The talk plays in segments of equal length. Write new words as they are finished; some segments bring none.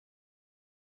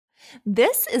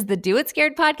This is the Do It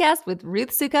Scared podcast with Ruth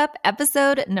Sukup,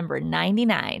 episode number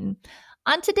 99.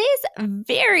 On today's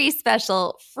very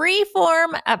special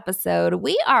free-form episode,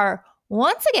 we are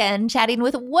once again chatting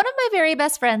with one of my very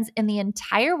best friends in the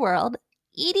entire world,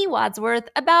 Edie Wadsworth,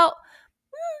 about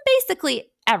basically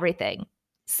everything.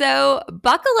 So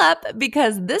buckle up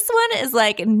because this one is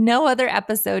like no other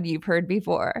episode you've heard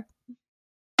before.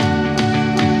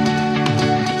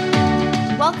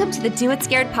 Welcome to the Do It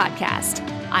Scared podcast.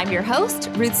 I'm your host,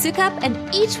 Ruth Sukup,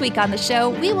 and each week on the show,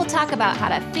 we will talk about how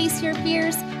to face your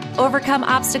fears, overcome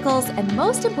obstacles, and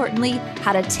most importantly,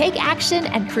 how to take action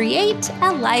and create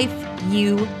a life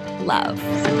you love.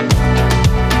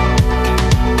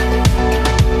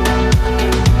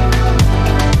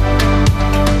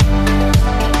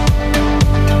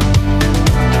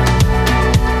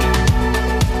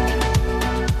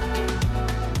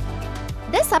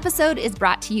 This episode is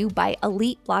brought to you by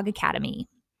Elite Blog Academy.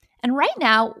 And right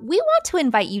now, we want to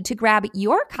invite you to grab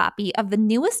your copy of the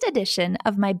newest edition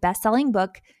of my best-selling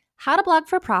book, How to Blog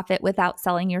for Profit Without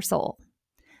Selling Your Soul.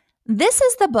 This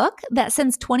is the book that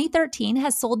since 2013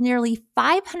 has sold nearly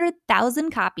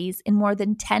 500,000 copies in more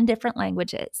than 10 different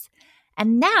languages.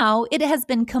 And now it has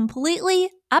been completely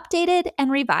updated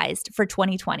and revised for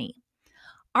 2020.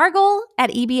 Our goal at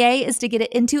EBA is to get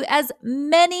it into as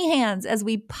many hands as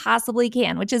we possibly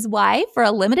can, which is why, for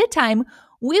a limited time,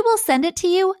 we will send it to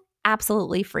you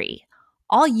absolutely free.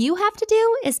 All you have to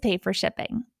do is pay for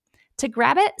shipping. To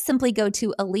grab it, simply go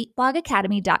to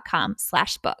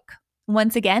eliteblogacademy.com/book.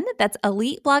 Once again, that's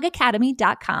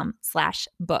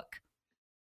eliteblogacademy.com/book.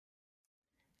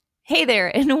 Hey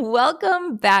there, and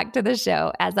welcome back to the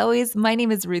show. As always, my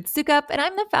name is Ruth Sukup, and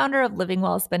I'm the founder of Living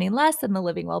Well, Spending Less and the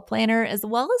Living Well Planner, as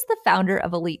well as the founder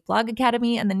of Elite Blog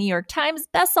Academy and the New York Times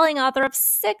bestselling author of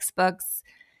 6 books,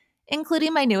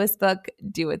 including my newest book,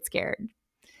 Do It Scared.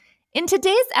 In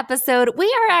today's episode, we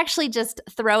are actually just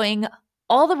throwing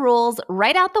all the rules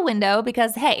right out the window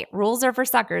because, hey, rules are for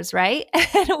suckers, right?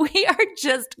 And we are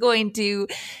just going to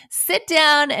sit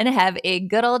down and have a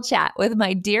good old chat with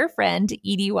my dear friend,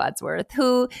 Edie Wadsworth,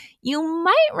 who you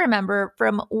might remember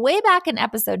from way back in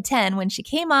episode 10 when she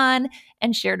came on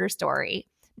and shared her story.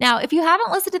 Now, if you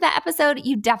haven't listened to that episode,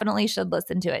 you definitely should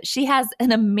listen to it. She has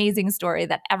an amazing story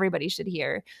that everybody should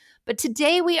hear. But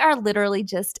today we are literally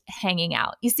just hanging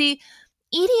out. You see,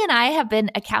 Edie and I have been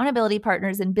accountability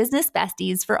partners and business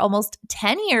besties for almost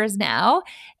 10 years now,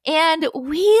 and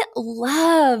we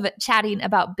love chatting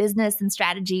about business and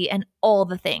strategy and all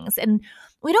the things. And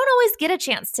we don't always get a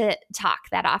chance to talk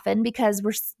that often because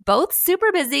we're both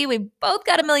super busy. We've both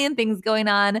got a million things going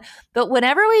on. But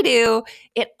whenever we do,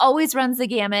 it always runs the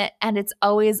gamut and it's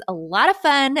always a lot of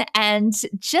fun. And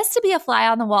just to be a fly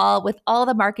on the wall with all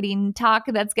the marketing talk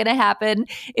that's going to happen,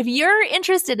 if you're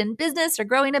interested in business or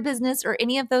growing a business or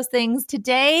any of those things,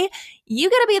 today you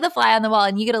got to be the fly on the wall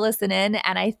and you got to listen in.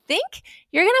 And I think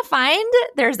you're going to find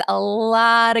there's a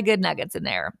lot of good nuggets in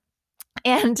there.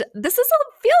 And this feels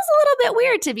a little bit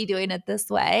weird to be doing it this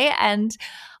way and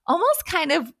almost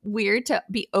kind of weird to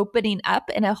be opening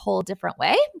up in a whole different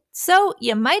way. So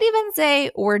you might even say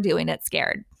we're doing it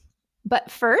scared. But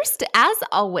first, as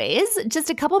always, just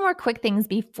a couple more quick things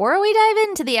before we dive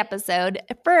into the episode.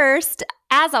 First,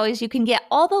 as always, you can get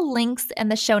all the links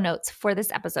and the show notes for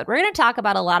this episode. We're going to talk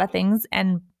about a lot of things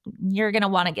and you're going to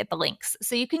want to get the links.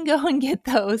 So you can go and get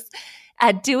those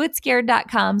at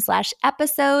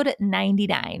doitscared.com/episode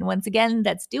 99. Once again,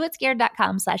 that's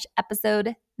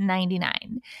doitscared.com/episode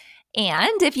 99.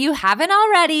 And if you haven't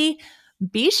already,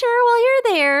 be sure while you're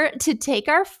there to take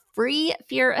our free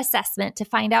fear assessment to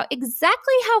find out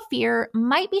exactly how fear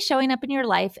might be showing up in your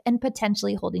life and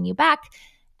potentially holding you back,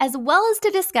 as well as to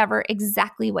discover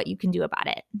exactly what you can do about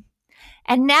it.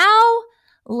 And now,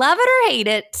 love it or hate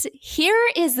it, here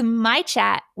is my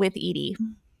chat with Edie.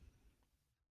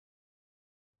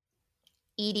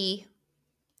 Edie.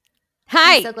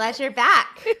 Hi. I'm so glad you're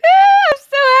back. I'm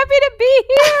so happy to be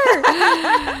here.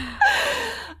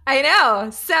 I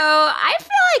know. So I feel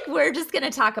like we're just going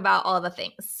to talk about all the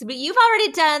things. But you've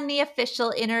already done the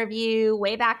official interview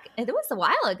way back. It was a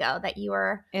while ago that you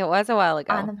were It was a while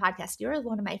ago on the podcast. You were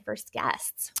one of my first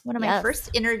guests, one of my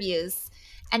first interviews.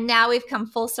 And now we've come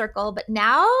full circle. But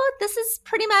now this is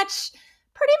pretty much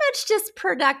just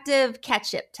productive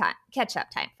catch-up time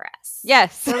for us.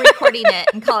 Yes. We're recording it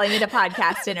and calling it a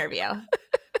podcast interview.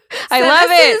 I love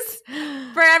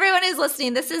it. For everyone who's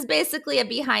listening, this is basically a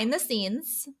behind the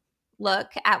scenes look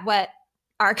at what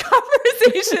our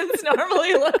conversations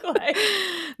normally look like.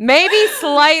 Maybe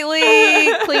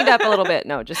slightly cleaned up a little bit.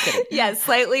 No, just kidding. Yes,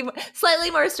 slightly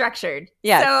more structured.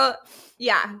 Yes. So,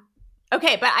 yeah.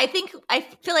 Okay, but I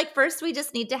feel like first we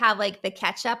just need to have like the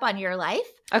catch up on your life.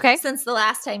 Okay. Since the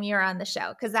last time you were on the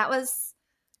show, because that was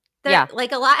Yeah.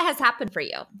 like a lot has happened for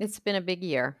you. It's been a big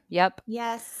year. Yep.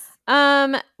 Yes.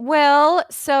 Well,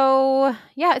 so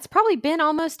yeah, it's probably been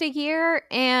almost a year,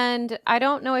 and I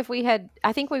don't know if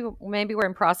I think we maybe we're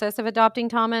in process of adopting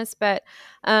Thomas, but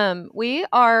we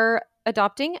are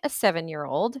adopting a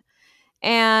 7-year-old.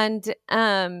 And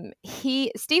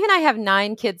Steve and I have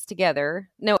 8 kids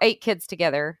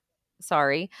together.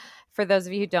 Sorry, for those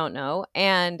of you who don't know,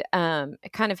 and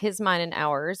kind of his, mine, and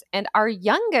ours. And our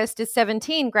youngest is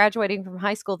 17, graduating from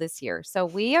high school this year. So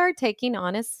we are taking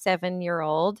on a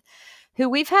 7-year-old who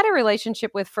we've had a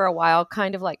relationship with for a while,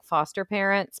 kind of like foster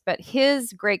parents. But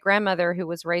his great grandmother, who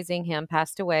was raising him,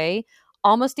 passed away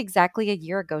almost exactly a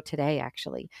year ago today,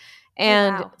 actually.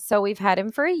 And so we've had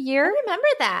him for a year. I remember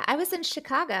that. I was in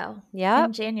Chicago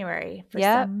in January for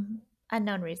some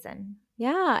unknown reason.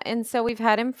 Yeah. And so we've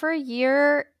had him for a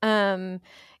year.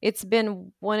 It's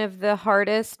been one of the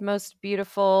hardest, most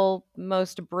beautiful,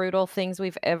 most brutal things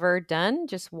we've ever done,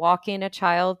 just walking a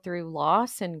child through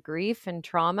loss and grief and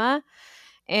trauma.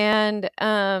 And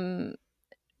a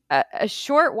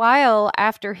short while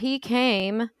after he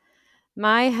came,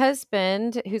 my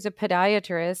husband, who's a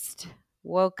podiatrist,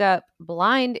 woke up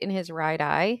blind in his right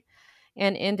eye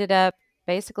and ended up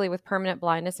basically with permanent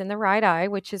blindness in the right eye,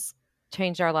 which has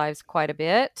changed our lives quite a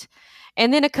bit.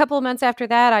 And then a couple of months after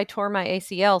that, I tore my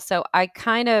ACL. So I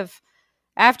kind of,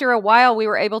 after a while, we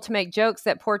were able to make jokes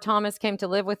that poor Thomas came to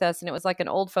live with us, and it was like an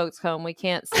old folks home. We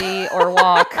can't see or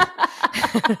walk.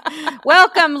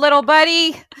 Welcome, little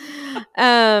buddy.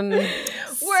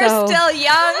 We're still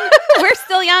young. We're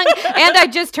still young. And I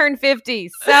just turned 50.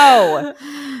 So,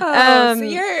 so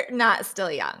you're not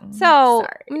still young. So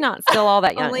I'm not still all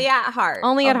that young. Only at heart.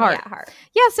 Only at heart.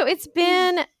 Yeah. So it's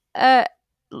been a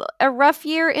rough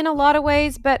year in a lot of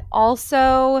ways, but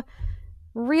also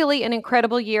really an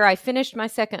incredible year. I finished my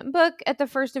second book at the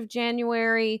 1st of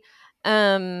January.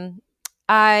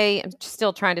 I am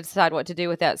still trying to decide what to do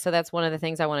with that. So that's one of the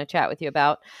things I want to chat with you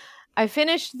about. I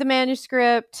finished the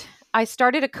manuscript. I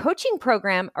started a coaching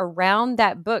program around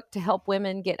that book to help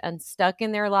women get unstuck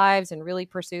in their lives and really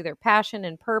pursue their passion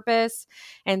and purpose.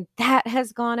 And that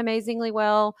has gone amazingly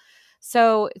well.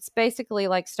 So it's basically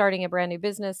like starting a brand new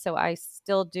business. So I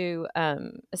still do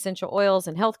essential oils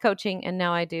and health coaching, and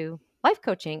now I do life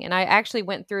coaching. And I actually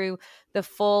went through the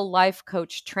full life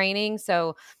coach training.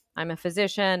 So I'm a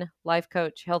physician, life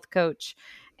coach, health coach,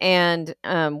 and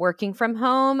working from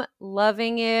home,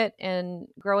 loving it, and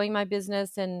growing my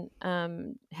business, and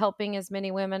helping as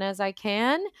many women as I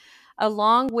can,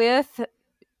 along with,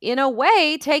 in a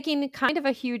way, taking kind of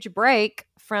a huge break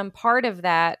from part of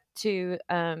that to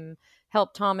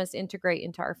help Thomas integrate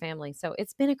into our family. So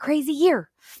it's been a crazy year.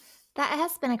 That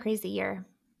has been a crazy year.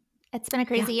 It's been a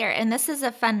crazy year. And this is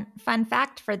a fun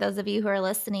fact for those of you who are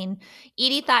listening.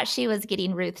 Edie thought she was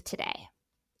getting Ruth today.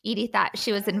 Edie thought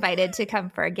she was invited to come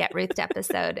for a Get Ruth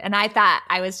episode. And I thought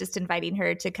I was just inviting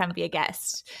her to come be a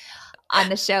guest on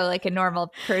the show like a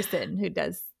normal person who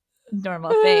does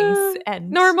normal things.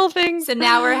 And normal things. So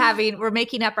now we're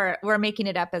making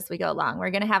it up as we go along.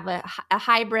 We're going to have a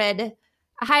hybrid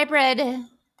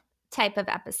type of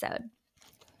episode.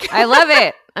 I love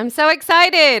it. I'm so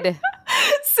excited.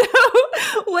 So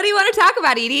what do you want to talk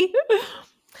about, Edie?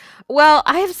 Well,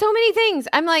 I have so many things.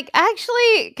 I'm like,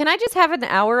 actually, can I just have an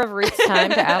hour of Ruth's time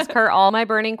to ask her all my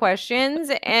burning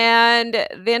questions? And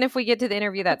then if we get to the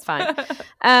interview, that's fine.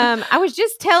 I was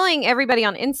just telling everybody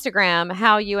on Instagram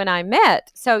how you and I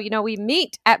met. So, we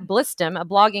meet at Blistum, a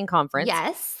blogging conference.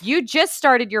 Yes. You just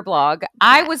started your blog. Yes.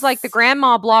 I was like the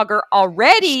grandma blogger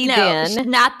already then.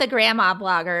 Not the grandma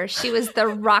blogger. She was the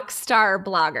rock star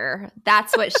blogger.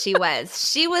 That's what she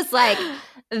was. She was like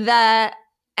the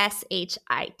SHIT.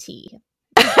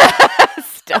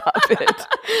 Stop it.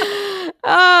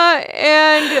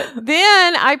 And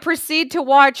then I proceed to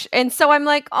watch. And so I'm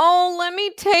like, oh, let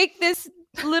me take this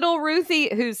little Ruthie,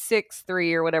 who's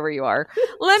 6'3" or whatever you are.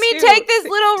 Let me take this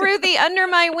little Ruthie under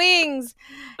my wings.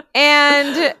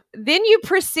 And then you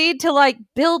proceed to like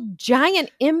build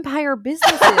giant empire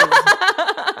businesses.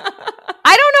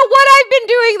 I don't know what I've been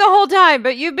doing the whole time,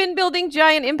 but you've been building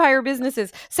giant empire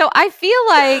businesses. So I feel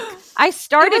like I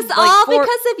started. It was all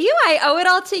because of you. I owe it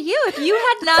all to you. If you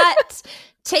had not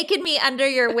taken me under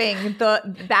your wing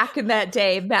back in that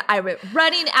day, I was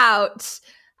running out.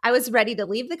 I was ready to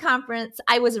leave the conference.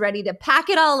 I was ready to pack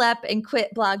it all up and quit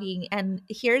blogging. And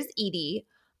here's Edie.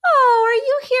 Oh, are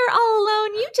you here all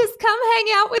alone? You just come hang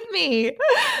out with me.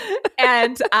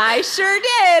 And I sure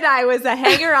did. I was a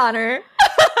hanger-oner.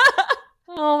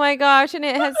 Oh my gosh. And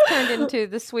it has turned into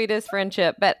the sweetest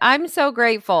friendship. But I'm so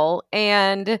grateful.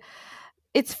 And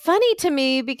it's funny to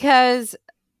me because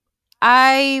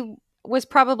I was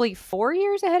probably 4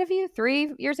 years ahead of you,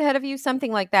 3 years ahead of you,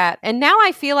 something like that. And now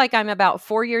I feel like I'm about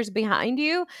 4 years behind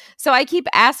you. So I keep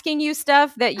asking you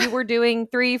stuff that you were doing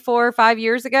 3, 4, 5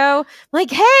 years ago. Like,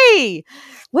 hey,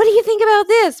 what do you think about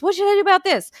this? What should I do about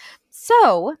this?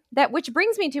 So that, which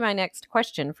brings me to my next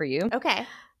question for you. Okay.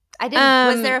 I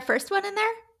didn't. Was there a first one in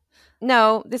there?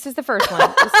 No, this is the first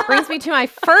one. This brings me to my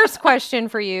first question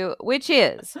for you, which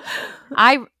is,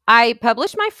 I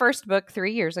published my first book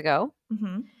 3 years ago.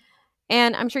 Mm-hmm.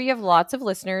 And I'm sure you have lots of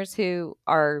listeners who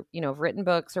are, have written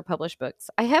books or published books.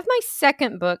 I have my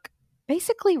second book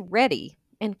basically ready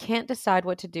and can't decide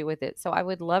what to do with it. So I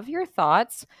would love your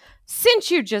thoughts.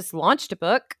 Since you just launched a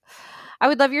book, I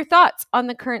would love your thoughts on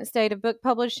the current state of book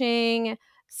publishing.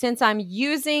 Since I'm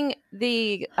using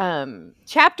the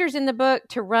chapters in the book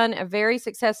to run a very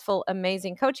successful,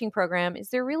 amazing coaching program, is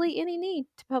there really any need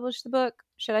to publish the book?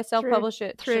 Should I self-publish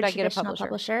it? Should I get a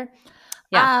publisher?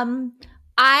 Yeah.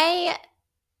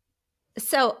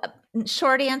 So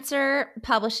short answer,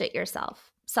 publish it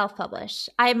yourself. Self-publish.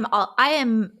 I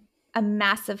am a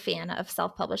massive fan of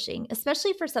self-publishing,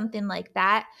 especially for something like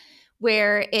that,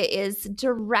 where it is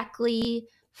directly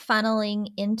funneling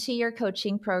into your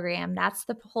coaching program. That's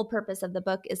the whole purpose of the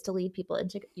book, is to lead people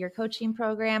into your coaching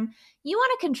program. You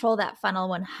want to control that funnel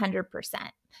 100%.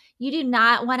 You do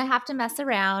not want to have to mess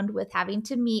around with having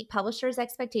to meet publishers'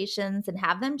 expectations and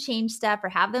have them change stuff or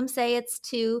have them say it's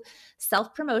too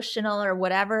self-promotional or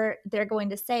whatever they're going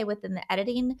to say within the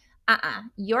editing.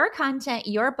 Your content,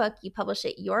 your book, you publish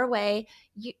it your way.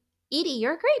 Edie,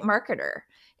 you're a great marketer.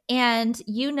 And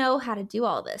you know how to do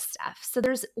all this stuff. So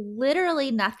there's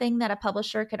literally nothing that a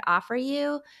publisher could offer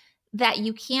you that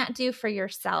you can't do for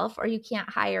yourself or you can't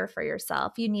hire for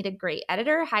yourself. You need a great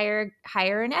editor, hire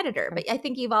an editor. But I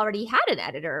think you've already had an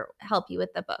editor help you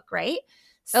with the book, right?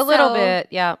 A little bit,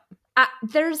 yeah.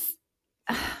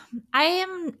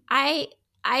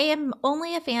 I am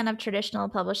only a fan of traditional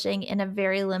publishing in a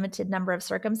very limited number of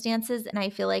circumstances. And I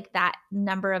feel like that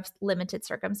number of limited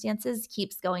circumstances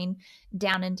keeps going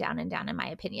down and down and down, in my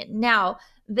opinion. Now,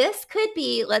 this could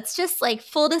be, let's just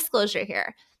full disclosure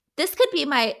here. This could be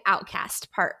my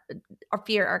outcast part or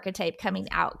fear archetype coming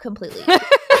out completely.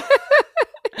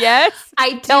 Yes.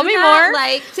 I Tell me more.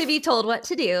 Like to be told what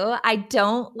to do. I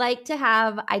don't like to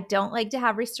have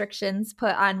restrictions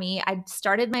put on me. I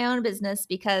started my own business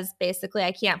because basically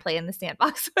I can't play in the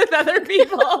sandbox with other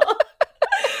people.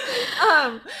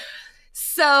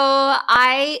 So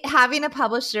having a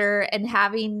publisher and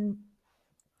having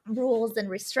rules and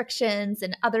restrictions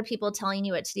and other people telling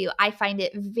you what to do, I find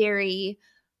it very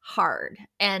hard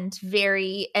and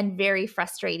very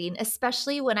frustrating,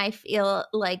 especially when I feel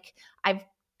like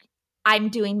I'm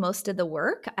doing most of the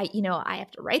work. I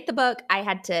have to write the book. I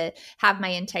had to have my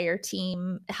entire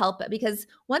team help, because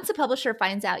once a publisher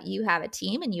finds out you have a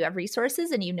team and you have resources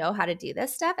and you know how to do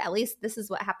this stuff, at least this is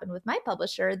what happened with my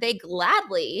publisher. They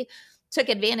gladly took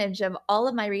advantage of all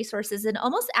of my resources and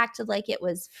almost acted like it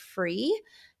was free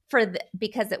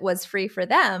because it was free for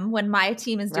them when my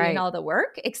team is doing all the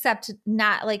work, except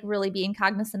not really being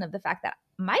cognizant of the fact that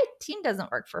my team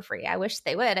doesn't work for free. I wish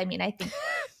they would. I mean, I think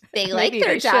they like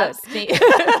their jobs.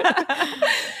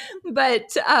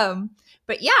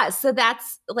 But yeah, so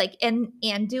that's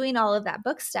and doing all of that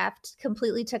book stuff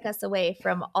completely took us away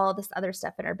from all this other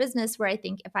stuff in our business, where I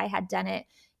think if I had done it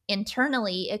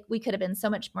internally, we could have been so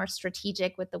much more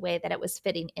strategic with the way that it was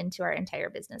fitting into our entire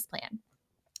business plan.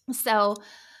 So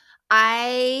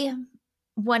I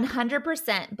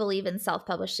 100% believe in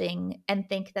self-publishing and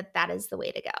think that that is the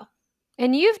way to go.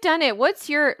 And you've done it. What's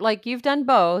your, you've done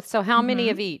both. So how many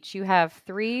of each? You have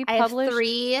 3 published?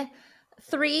 I have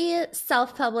three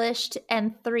self-published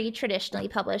and 3 traditionally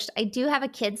published. I do have a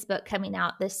kid's book coming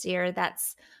out this year. That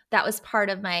was part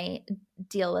of my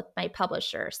deal with my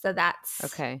publisher. So that's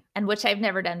okay. And which I've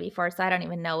never done before. So I don't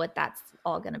even know what that's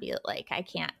all going to be like. I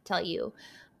can't tell you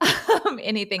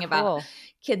anything about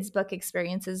kids' book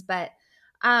experiences. But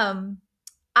so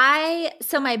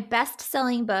my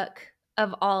best-selling book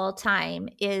of all time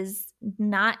is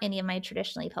not any of my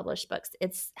traditionally published books.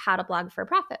 It's How to Blog for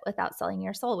Profit Without Selling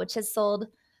Your Soul, which has sold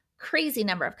crazy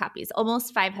number of copies,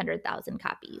 almost 500,000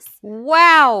 copies.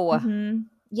 Wow. Mm-hmm.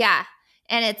 Yeah.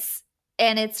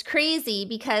 And it's crazy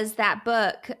because that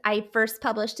book I first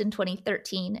published in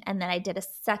 2013, and then I did a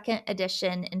second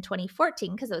edition in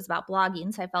 2014 because it was about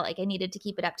blogging. So I felt like I needed to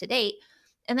keep it up to date.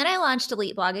 And then I launched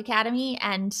Elite Blog Academy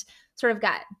and sort of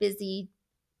got busy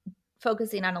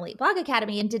focusing on Elite Blog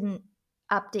Academy and didn't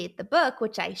update the book,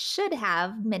 which I should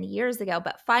have many years ago,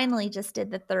 but finally just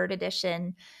did the 3rd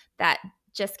edition that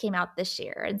just came out this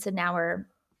year. And so now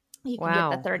you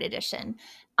can get the 3rd edition.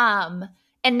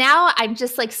 And now I'm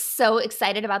just like so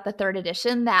excited about the 3rd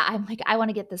edition that I'm like, I want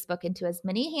to get this book into as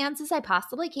many hands as I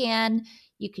possibly can.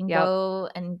 You can go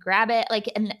and grab it.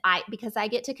 Because I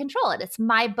get to control it. It's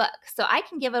my book. So I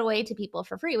can give it away to people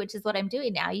for free, which is what I'm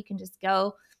doing now. You can just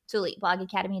go to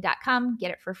eliteblogacademy.com, get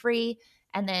it for free.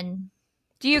 And then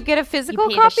do you get a physical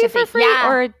copy for free?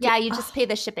 Yeah, you just pay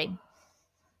the shipping.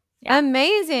 Yeah.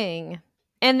 Amazing.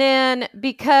 And then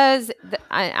because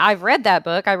I've read that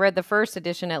book, I read the 1st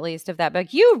edition at least of that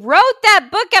book. You wrote that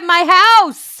book at my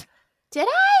house. Did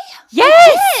I?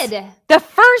 Yes. I did. The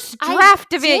first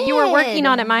draft of it you were working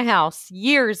on at my house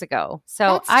years ago.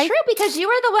 So that's true because you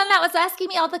were the one that was asking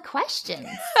me all the questions.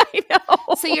 I know.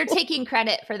 So you're taking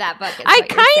credit for that book. I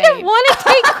kind of want to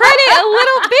take credit a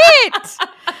little bit.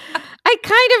 I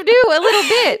kind of do a little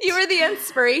bit. You were the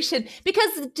inspiration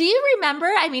because do you remember?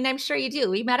 I mean, I'm sure you do.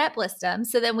 We met at Blistum.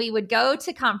 So then we would go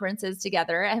to conferences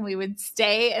together and we would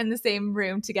stay in the same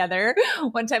room together.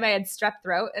 One time I had strep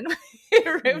throat and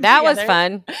that was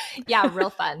fun. Yeah, real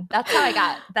fun. That's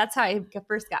how I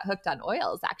first got hooked on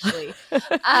oils actually.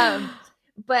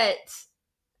 But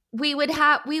we would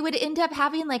end up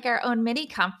having like our own mini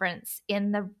conference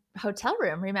in the hotel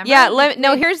room. Remember? Yeah.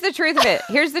 Here's the truth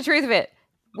of it.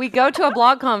 We go to a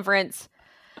blog conference.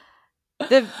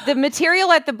 The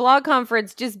material at the blog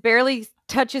conference just barely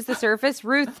touches the surface.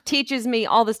 Ruth teaches me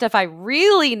all the stuff I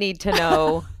really need to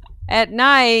know at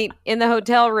night in the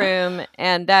hotel room,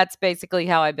 and that's basically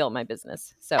how I built my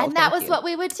business. So, and that was what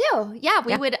we would do. Yeah,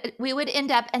 we would end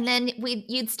up, and then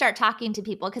you'd start talking to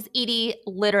people because Edie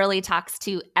literally talks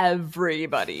to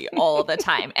everybody all the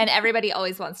time, and everybody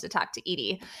always wants to talk to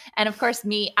Edie. And of course,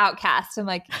 me, outcast, I'm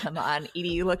like, come on,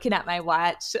 Edie, looking at my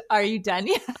watch, are you done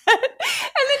yet?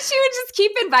 And then she would just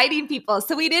keep inviting people.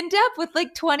 So we'd end up with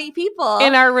like 20 people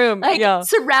in our room,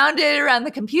 surrounded around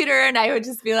the computer. And I would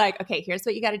just be like, okay, here's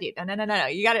what you got to do. No.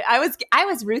 You got to, I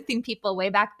was Ruthing people way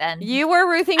back then. You were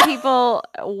Ruthing people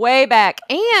way back.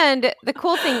 And the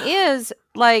cool thing is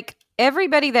like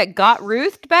everybody that got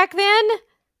Ruthed back then,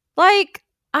 like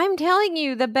I'm telling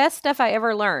you, the best stuff I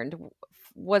ever learned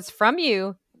was from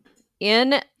you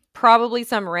in probably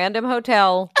some random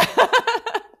hotel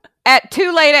at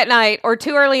too late at night or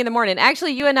too early in the morning.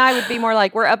 Actually, you and I would be more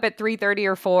like we're up at 3:30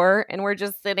 or 4 and we're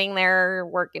just sitting there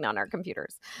working on our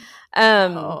computers. I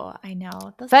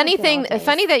know. Funny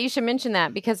that you should mention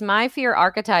that because my fear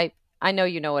archetype, I know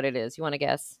you know what it is. You want to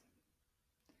guess?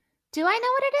 Do I know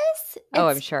what it is?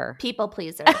 I'm sure. People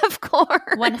pleaser. Of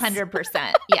course.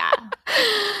 100%. Yeah.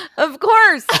 Of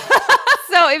course.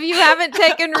 So if you haven't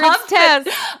taken Ruth's test,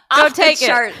 go take it. Off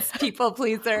the charts, people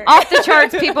pleaser. Off the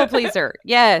charts, people pleaser.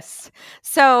 Yes.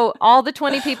 So all the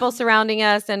 20 people surrounding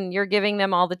us and you're giving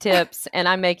them all the tips and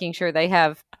I'm making sure they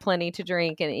have plenty to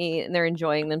drink and eat and they're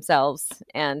enjoying themselves.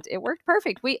 And it worked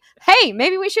perfect.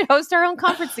 Maybe we should host our own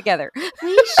conference together.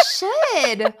 We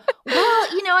should. Well,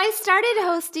 I started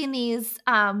hosting these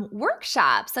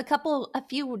workshops, a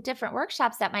few different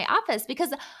workshops at my office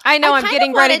because I know I'm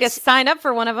getting ready to sign up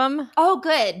for one of them. Oh,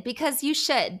 good. Because you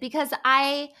should. Because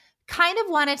I kind of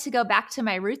wanted to go back to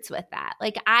my roots with that.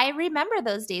 Like I remember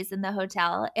those days in the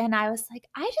hotel and I was like,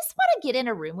 I just want to get in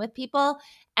a room with people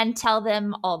and tell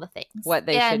them all the things. What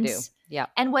they should do. Yeah.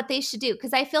 And what they should do.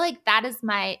 Because I feel like that is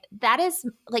my best.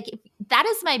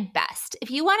 If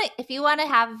you want to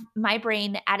have my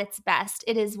brain at its best,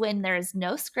 it is when there's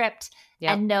no script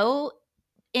and no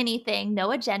anything,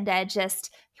 no agenda,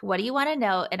 just what do you want to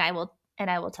know? And I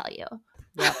will tell you.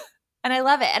 Yeah. And I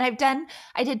love it. And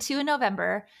I did 2 in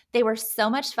November. They were so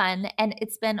much fun. And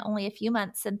it's been only a few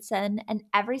months since then. And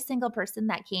every single person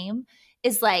that came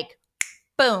is like,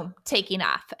 boom, taking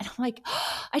off. And I'm like,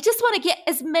 I just want to get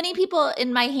as many people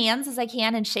in my hands as I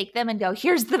can and shake them and go,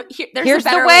 there's a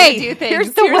better way to do things.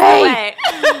 Here's the way.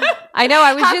 I know.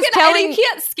 I was I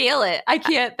can't scale it. I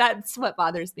can't. That's what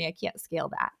bothers me. I can't scale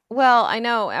that. Well, I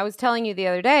know. I was telling you the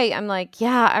other day, I'm like,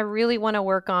 yeah, I really want to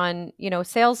work on,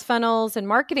 sales funnels and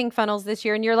marketing funnels this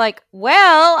year. And you're like,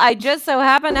 well, I just so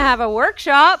happen to have a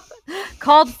workshop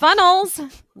called Funnels.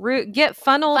 Get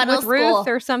funneled with Ruth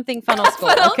or something. Funnel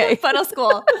school. Okay. Funnel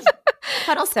school.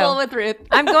 Funnel school with Ruth.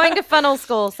 I'm going to funnel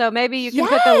school. So maybe you can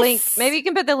put the link. Maybe you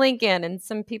can put the link in and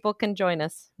some people can join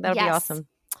us. That'll be awesome.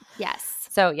 Yes.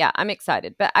 So yeah, I'm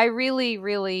excited. But I really,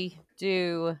 really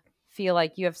do feel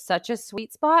like you have such a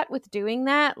sweet spot with doing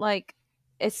that. Like,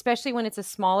 especially when it's a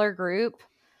smaller group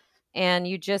and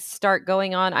you just start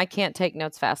going on. I can't take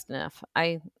notes fast enough.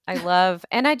 I love,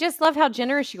 and I just love how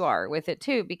generous you are with it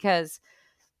too, because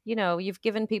you've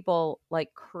given people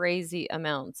like crazy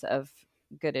amounts of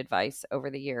good advice over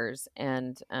the years.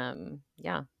 And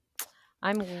yeah,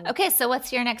 Okay, so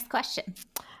what's your next question?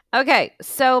 Okay,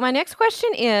 so my next question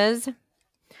is,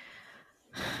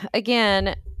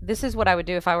 again, this is what I would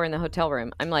do if I were in the hotel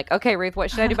room. I'm like, okay, Ruth,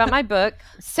 what should I do about my book?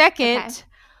 Second, Okay.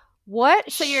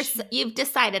 what? So you've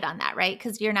decided on that, right?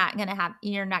 Because you're not gonna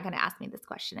ask me this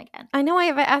question again. I know I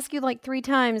have asked you like 3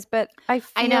 times, but I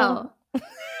know.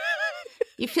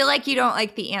 You feel like you don't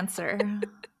like the answer.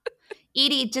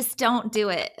 Edie, just don't do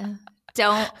it.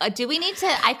 Don't. Do we need to?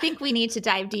 I think we need to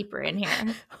dive deeper in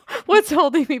here. What's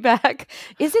holding me back?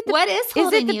 What is holding you back?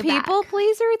 Is it the people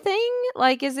pleaser thing?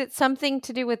 Like, is it something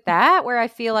to do with that where I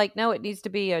feel like, no, it needs to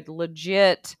be a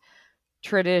legit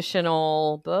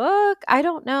traditional book? I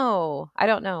don't know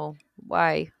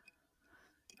why.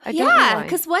 Yeah,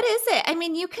 because what is it? I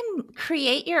mean, you can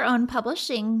create your own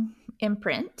publishing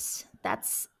imprint.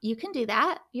 You can do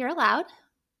that. You're allowed.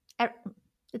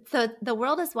 So the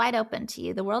world is wide open to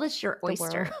you. The world is your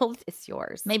oyster. The world is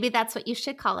yours. Maybe that's what you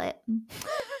should call it.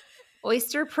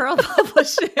 Oyster Pearl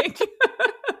Publishing.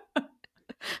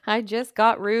 I just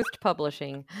got Ruth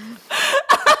Publishing.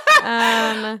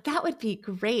 That would be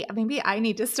great. Maybe I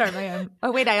need to start my own.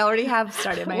 Oh, wait, I already have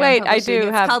started my own publishing. I do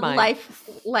it's have called mine.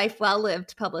 Life Well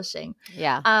Lived Publishing.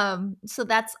 Yeah. So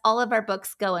that's all of our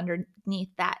books go underneath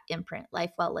that imprint,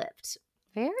 Life Well Lived.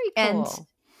 Very cool. And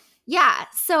yeah,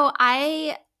 so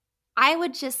I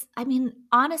would just, I mean,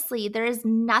 honestly, there is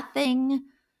nothing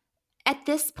at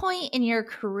this point in your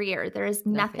career, there is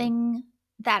nothing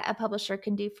that a publisher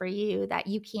can do for you that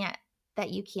you can't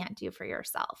do for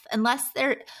yourself. Unless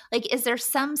is there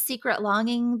some secret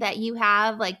longing that you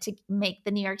have, like to make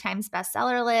the New York Times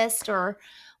bestseller list or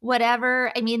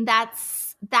whatever? I mean, that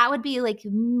would be like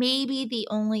maybe the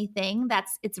only thing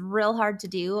it's real hard to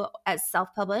do as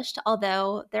self-published.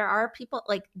 Although there are people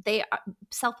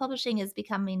self-publishing is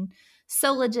becoming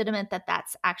so legitimate that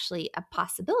that's actually a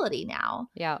possibility now.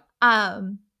 Yeah.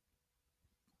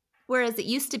 Whereas it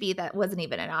used to be that wasn't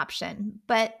even an option.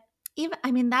 But even,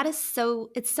 I mean, it's so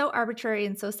arbitrary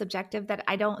and so subjective that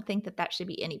I don't think that should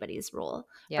be anybody's rule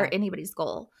or anybody's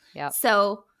goal. Yeah.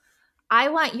 So I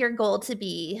want your goal to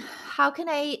be, how can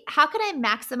I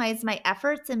maximize my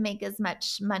efforts and make as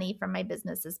much money from my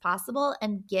business as possible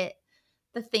and get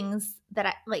the things that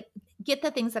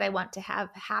I want to have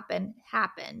happen.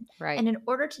 Right. And in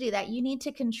order to do that, you need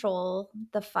to control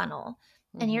the funnel.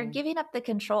 Mm-hmm. And you're giving up the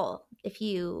control if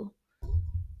you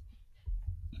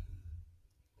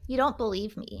don't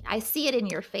believe me. I see it in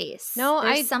your face. No,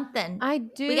 There's something. I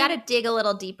do. We got to dig a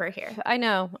little deeper here. I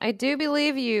know. I do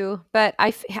believe you. But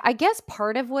I guess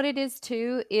part of what it is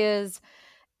too is,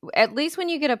 at least when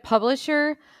you get a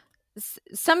publisher,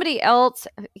 somebody else,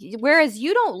 whereas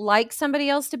you don't like somebody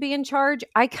else to be in charge,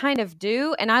 I kind of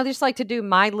do. And I just like to do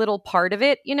my little part of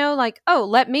it, like, oh,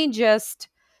 let me just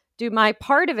do my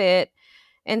part of it.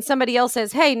 And somebody else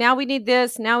says, hey, now we need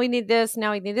this, now we need this,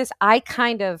 now we need this. I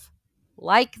kind of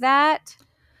like that.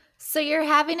 So you're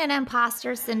having an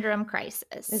imposter syndrome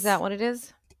crisis. Is that what it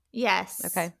is? Yes.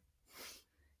 Okay.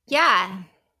 Yeah.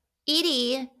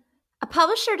 Edie, a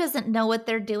publisher doesn't know what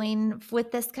they're doing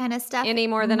with this kind of stuff any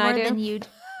more than I do.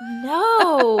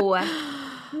 No.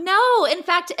 No. In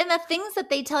fact, and the things that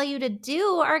they tell you to do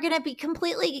are going to be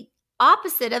completely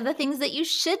opposite of the things that you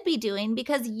should be doing,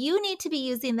 because you need to be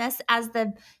using this as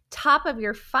the top of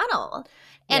your funnel.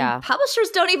 And publishers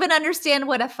don't even understand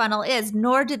what a funnel is,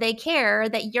 nor do they care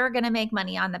that you're going to make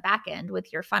money on the back end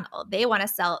with your funnel. They want to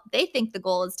sell. They think the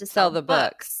goal is to sell the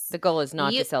books. The goal is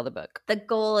not to sell the book. The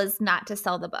goal is not to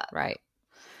sell the book. Right.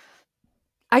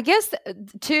 I guess,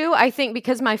 too, I think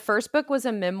because my first book was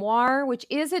a memoir, which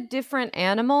is a different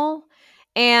animal,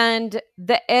 and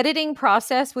the editing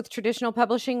process with traditional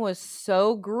publishing was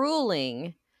so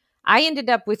grueling, I ended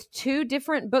up with 2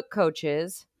 different book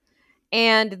coaches,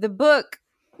 and the book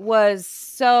was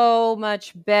so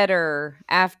much better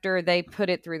after they put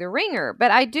it through the ringer.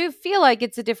 But I do feel like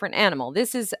it's a different animal.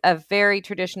 This is a very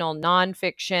traditional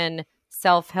nonfiction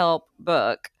self-help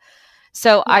book.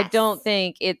 So yes. I don't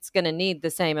think it's going to need the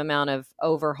same amount of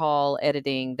overhaul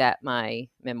editing that my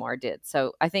memoir did.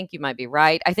 So I think you might be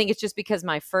right. I think it's just because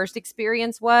my first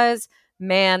experience was,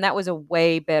 man, that was a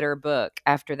way better book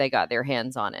after they got their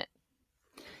hands on it.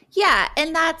 Yeah,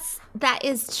 and that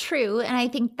is true. And I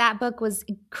think that book was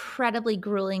incredibly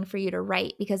grueling for you to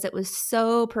write because it was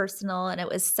so personal and it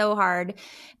was so hard.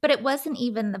 But it wasn't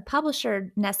even the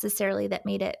publisher necessarily that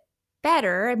made it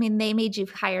better. I mean, they made you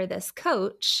hire this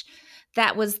coach.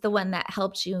 That was the one that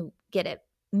helped you get it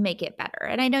make it better.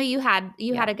 And I know you had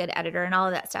a good editor and all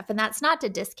of that stuff. And that's not to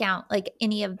discount like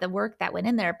any of the work that went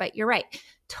in there, but you're right.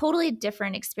 Totally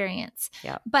different experience.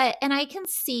 Yeah. And I can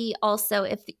see also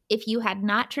if you had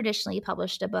not traditionally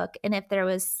published a book and if there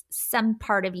was some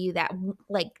part of you that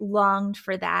like longed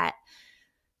for that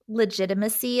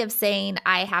legitimacy of saying,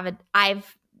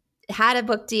 I've had a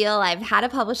book deal, I've had a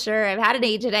publisher, I've had an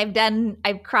agent,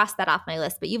 I've crossed that off my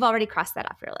list, but you've already crossed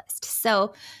that off your list.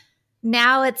 So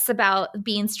now it's about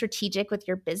being strategic with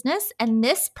your business. And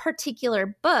this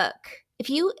particular book, if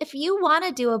you want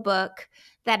to do a book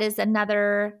that is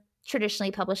another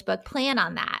traditionally published book, plan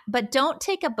on that. But don't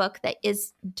take a book that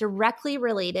is directly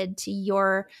related to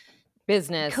your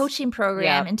business coaching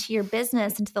program and to your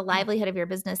business and to the livelihood of your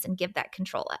business and give that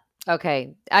control up.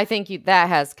 Okay. I think that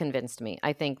has convinced me.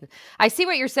 I think I see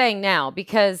what you're saying now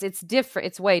because it's different.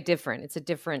 It's way different. It's a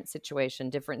different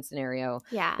situation, different scenario.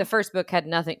 Yeah. The first book had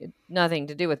nothing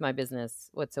to do with my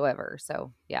business whatsoever.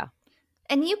 So yeah.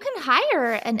 And you can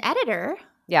hire an editor.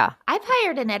 Yeah. I've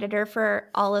hired an editor for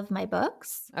all of my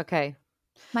books. Okay.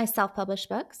 My self-published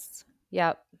books.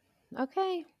 Yep.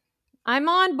 Okay. I'm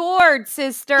on board,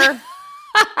 sister.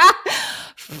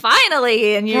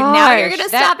 Finally. And now you're going to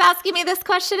stop asking me this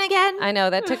question again? I know.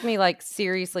 That took me like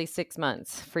seriously 6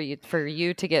 months for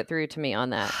you to get through to me on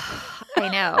that. I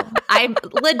know. I'm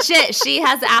legit. She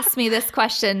has asked me this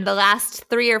question the last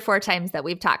 3 or 4 times that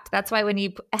we've talked. That's why when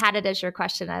you had it as your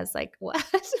question, I was like, what?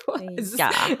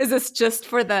 Is this just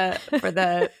for the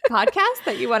podcast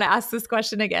that you want to ask this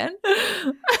question again?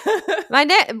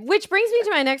 Which brings me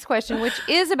to my next question, which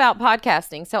is about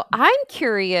podcasting. So I'm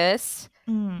curious.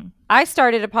 I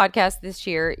started a podcast this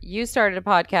year. You started a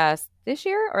podcast this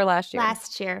year or last year?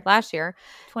 Last year.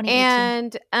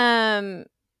 2018. And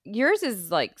yours is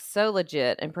like so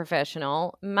legit and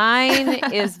professional.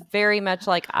 Mine is very much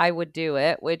like I would do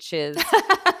it, which is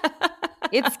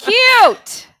it's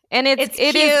cute. And it is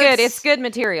good. It's good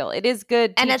material. It is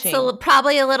good teaching. And it's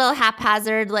probably a little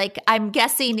haphazard. Like I'm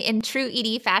guessing in true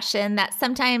Edie fashion that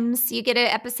sometimes you get an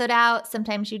episode out,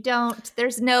 sometimes you don't.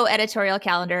 There's no editorial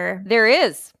calendar. There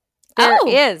is. There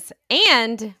is.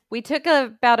 And we took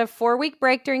about a 4-week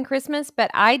break during Christmas,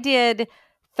 but I did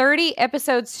 30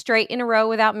 episodes straight in a row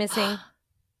without missing.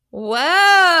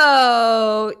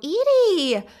 Whoa,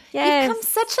 Edie. Yes. You've come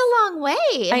such a long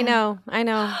way. I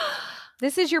know.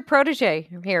 This is your protege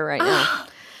here right now.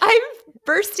 I'm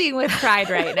bursting with pride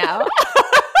right now.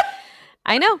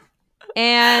 I know.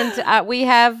 And we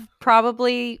have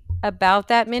probably about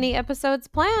that many episodes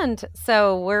planned.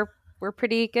 So we're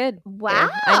pretty good. Wow.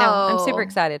 There. I know. I'm super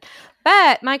excited.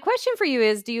 But my question for you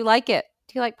is, do you like it?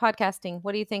 Do you like podcasting?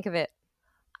 What do you think of it?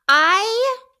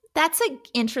 That's an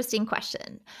interesting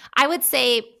question. I would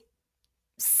say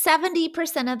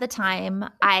 70% of the time,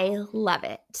 I love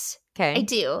it. Okay. I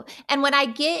do. And when I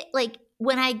get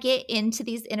into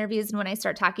these interviews and when I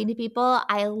start talking to people,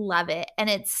 I love it. And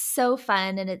it's so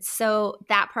fun. And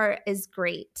that part is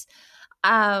great.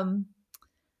 And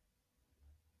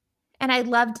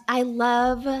I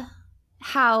love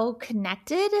how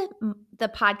connected the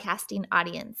podcasting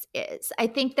audience is. I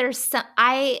think there's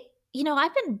I've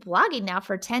been blogging now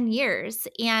for 10 years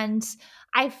and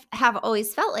I have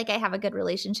always felt like I have a good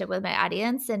relationship with my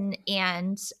audience and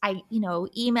I,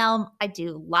 email, I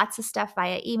do lots of stuff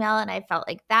via email and I felt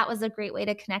like that was a great way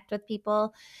to connect with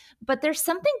people. But there's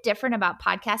something different about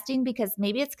podcasting because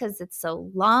maybe it's because it's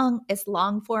so long, it's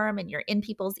long form and you're in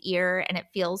people's ear and it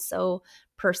feels so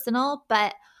personal.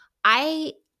 But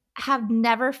I have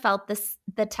never felt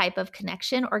the type of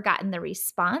connection or gotten the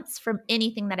response from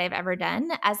anything that I've ever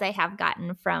done as I have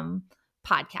gotten from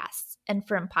podcasts and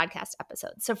from podcast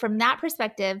episodes. So from that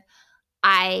perspective,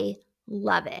 I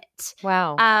love it.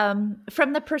 Wow.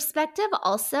 From the perspective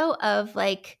also of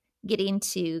like getting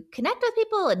to connect with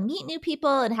people and meet new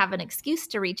people and have an excuse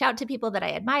to reach out to people that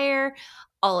I admire,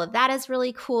 all of that is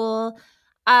really cool.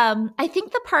 I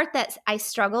think the part that I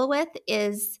struggle with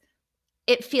is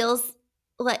it feels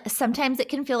like sometimes it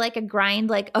can feel like a grind,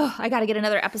 like, oh, I got to get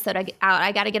another episode out.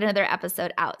 I got to get another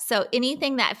episode out. So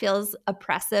anything that feels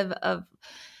oppressive of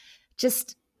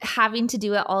just having to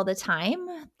do it all the time,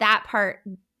 that part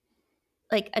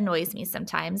like annoys me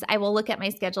sometimes. I will look at my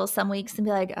schedule some weeks and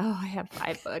be like, oh, I have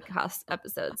 5 podcast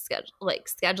episodes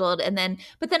scheduled.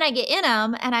 But then I get in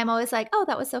them and I'm always like, oh,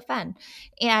 that was so fun.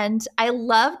 And I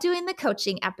love doing the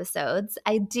coaching episodes.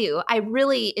 I do. I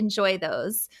really enjoy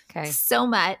those so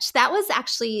much. That was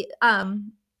actually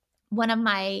one of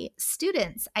my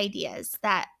students' ideas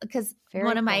because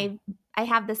I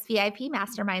have this VIP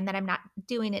mastermind that I'm not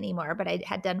doing anymore, but I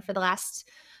had done for the last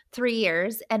 3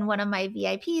 years. And one of my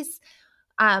VIPs,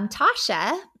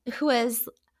 Tasha, who is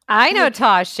I know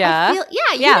Tasha.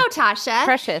 You know Tasha.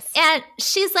 Precious. And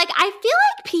she's like, I feel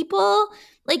like people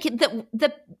like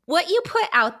the what you put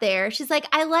out there. She's like,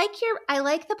 I like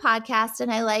the podcast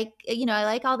and I like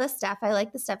all this stuff. I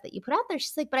like the stuff that you put out there.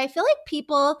 She's like, but I feel like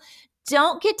people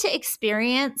don't get to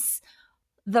experience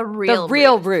the real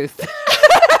Ruth.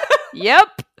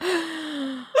 Yep.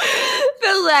 The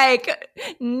like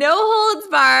no holds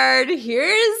barred.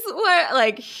 Here's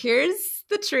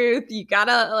the truth. You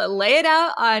gotta lay it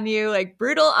out on you, like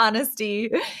brutal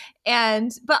honesty.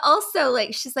 But also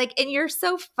like, she's like, and you're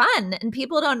so fun and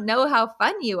people don't know how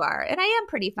fun you are. And I am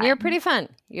pretty fun. You're pretty fun.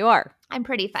 You are. I'm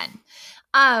pretty fun.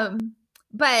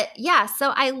 But yeah,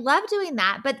 so I love doing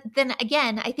that. But then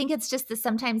again, I think it's just that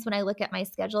sometimes when I look at my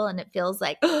schedule and it feels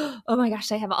like, oh my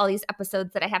gosh, I have all these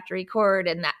episodes that I have to record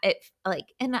and that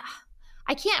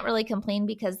I can't really complain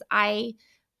because I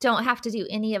don't have to do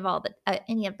any of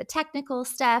the technical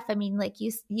stuff. I mean, like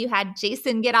you had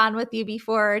Jason get on with you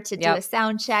before to do a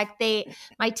sound check.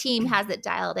 My team has it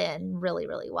dialed in really,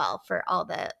 really well for all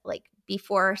the like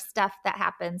before stuff that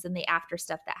happens and the after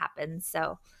stuff that happens.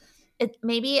 So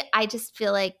maybe I just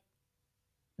feel like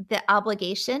the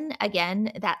obligation,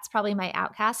 again, that's probably my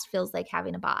outcast, feels like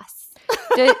having a boss.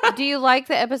 Do you like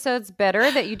the episodes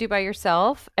better that you do by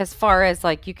yourself as far as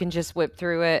like you can just whip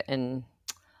through it and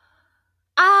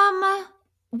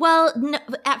well, no,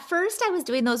 at first I was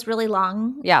doing those really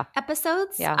long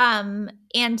episodes. Yeah.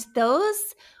 And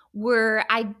those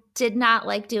I did not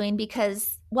like doing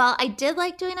because, well, I did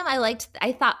like doing them. I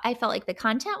felt like the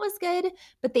content was good,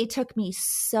 but they took me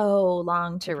so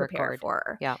long to prepare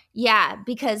for. Yeah. Yeah.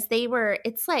 Because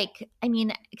it's like, I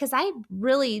mean, because I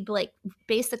really like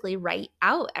basically write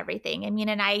out everything. I mean,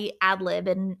 and I ad lib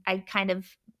and I kind of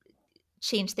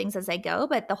change things as I go,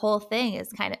 but the whole thing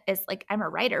is like I'm a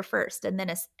writer first and then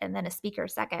a speaker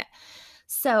second.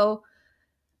 So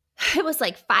it was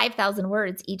like 5,000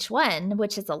 words each one,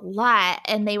 which is a lot.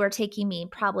 And they were taking me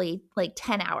probably like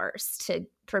 10 hours to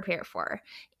prepare for.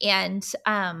 And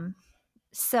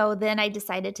so then I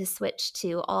decided to switch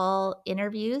to all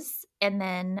interviews. And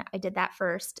then I did that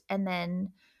first.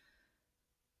 And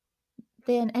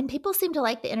people seem to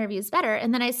like the interviews better.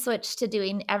 And then I switched to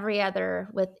doing every other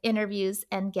with interviews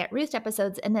and Get Ruth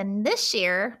episodes. And then this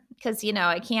year, because,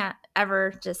 I can't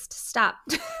ever just stop.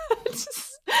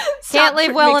 Can't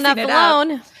leave well enough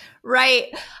alone. Right.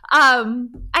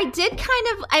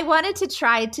 I wanted to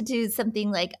try to do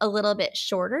something like a little bit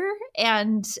shorter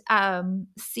and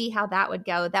see how that would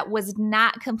go. That was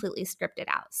not completely scripted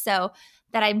out. So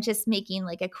that I'm just making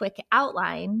like a quick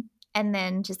outline and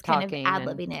then just kind of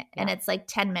ad-libbing it. Yeah. And it's like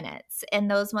 10 minutes. And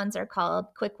those ones are called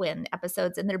quick win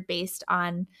episodes. And they're based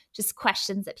on just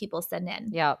questions that people send in.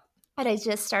 Yeah. And I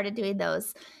just started doing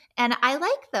those. And I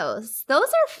like those. Those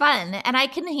are fun. And I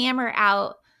can hammer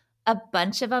out a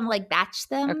bunch of them, like batch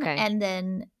them. Okay. And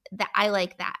then I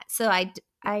like that. So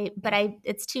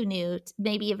it's too new.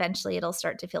 Maybe eventually it'll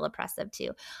start to feel oppressive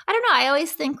too. I don't know. I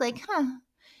always think like,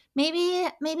 maybe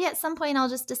at some point I'll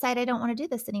just decide I don't want to do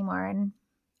this anymore.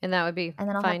 And that would be and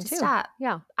then I'll fine have to too. Stop.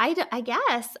 Yeah. I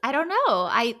guess. I don't know.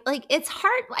 It's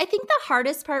hard. I think the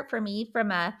hardest part for me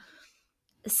from a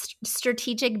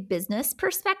strategic business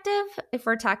perspective, if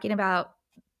we're talking about,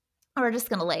 we're just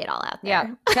going to lay it all out there.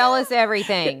 Yeah. Tell us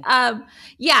everything.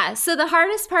 So the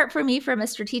hardest part for me from a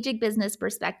strategic business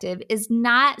perspective is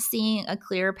not seeing a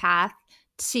clear path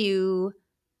to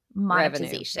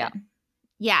monetization.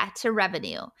 To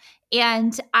revenue.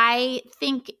 And I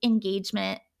think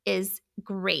engagement is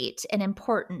great and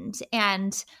important.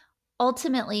 And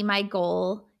ultimately my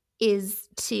goal is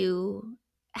to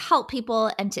help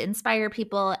people and to inspire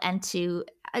people and to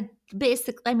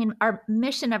our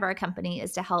mission of our company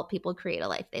is to help people create a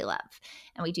life they love.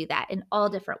 And we do that in all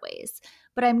different ways.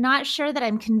 But I'm not sure that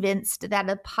I'm convinced that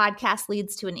a podcast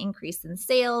leads to an increase in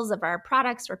sales of our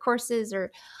products or courses,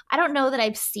 or I don't know that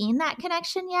I've seen that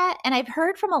connection yet. And I've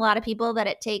heard from a lot of people that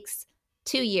it takes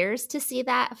 2 years to see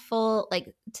that full,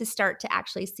 like to start to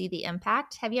actually see the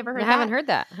impact. Have you ever heard that? I haven't heard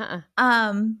that.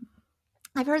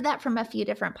 I've heard that from a few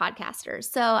different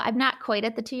podcasters. So I'm not quite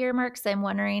at the 2-year mark. So I'm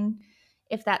wondering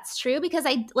if that's true because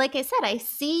like I said, I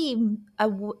see a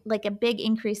big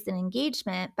increase in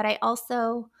engagement, but I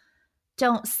also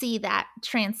don't see that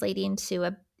translating to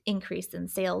a increase in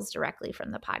sales directly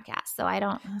from the podcast. So I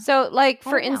don't. So like,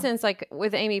 for instance, like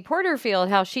with Amy Porterfield,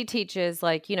 how she teaches,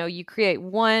 like, you create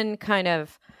one kind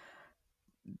of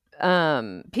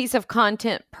piece of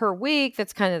content per week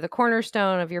that's kind of the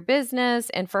cornerstone of your business.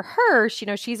 And for her,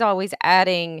 she's always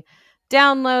adding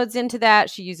downloads into that.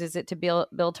 She uses it to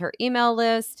build her email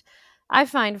list. I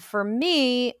find for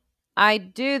me, I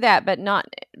do that,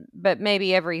 but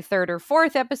maybe every third or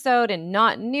fourth episode, and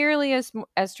not nearly as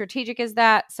strategic as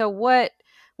that. So what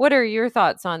are your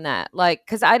thoughts on that? Like,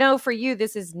 because I know for you,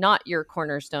 this is not your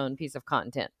cornerstone piece of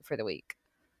content for the week.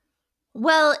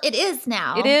 Well, it is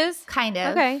now. It is? Kind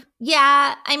of. Okay.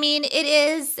 Yeah. I mean, it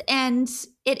is. And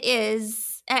it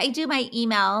is. I do my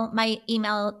email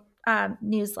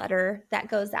newsletter that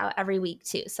goes out every week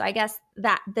too. So I guess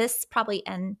that this probably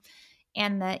and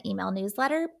the email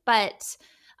newsletter. But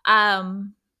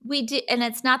we do. And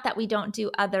it's not that we don't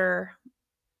do other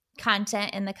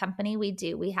content in the company. We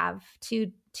do. We have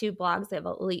two blogs. We have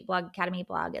an Elite Blog Academy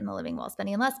blog and the Living While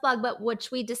Spending Less blog, but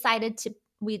which we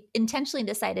intentionally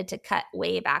decided to cut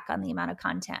way back on the amount of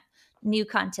new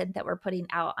content that we're putting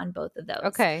out on both of those.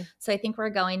 Okay. So I think we're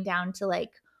going down to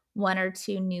like 1 or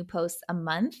 2 new posts a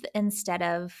month instead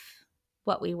of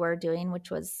what we were doing, which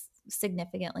was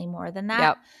significantly more than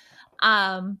that.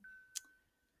 Yep.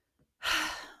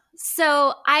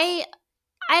 So I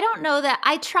don't know that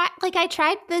I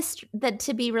tried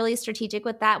to be really strategic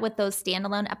with those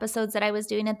standalone episodes that I was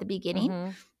doing at the beginning. Mm-hmm.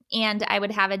 And I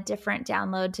would have a different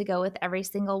download to go with every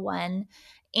single one.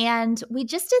 And we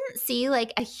just didn't see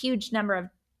like a huge number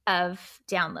of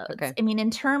downloads. Okay. I mean,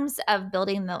 in terms of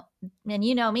building and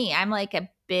you know me, I'm like a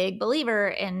big believer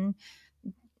in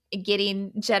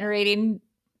generating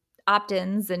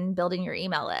opt-ins and building your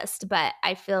email list. But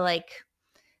I feel like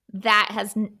the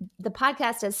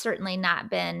podcast has certainly not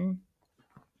been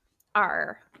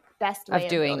our best way of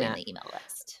doing building the email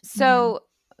list. So,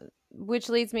 which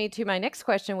leads me to my next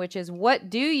question, which is, what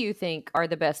do you think are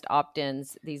the best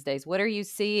opt-ins these days? What are you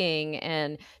seeing?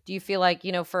 And do you feel like,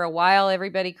 for a while,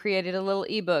 everybody created a little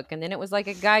ebook, and then it was like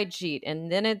a guide sheet, and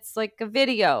then it's like a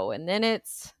video, and then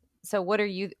so what are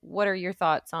your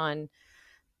thoughts on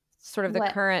sort of the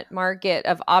current market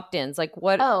of opt-ins? Like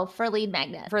what? Oh, for lead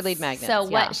magnets. So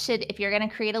if you're going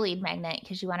to create a lead magnet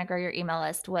because you want to grow your email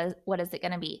list, what is it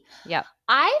going to be? Yeah.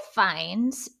 I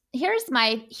find here's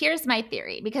my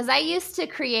theory, because I used to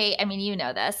create, I mean, you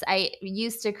know this, I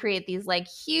used to create these like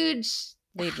huge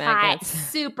lead magnets,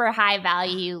 super high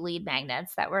value lead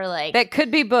magnets that were like, that could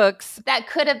be books, that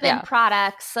could have been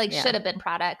products, should have been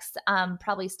products,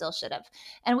 probably still should have.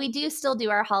 And we do still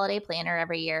do our holiday planner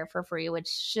every year for free, which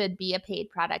should be a paid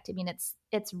product. I mean,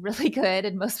 it's really good,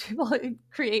 and most people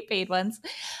create paid ones.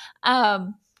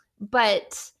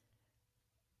 But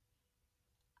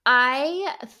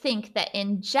I think that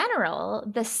in general,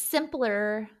 the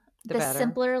simpler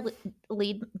the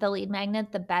lead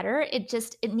magnet, the better. It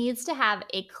needs to have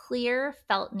a clear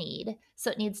felt need.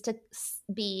 So it needs to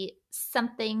be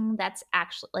something that's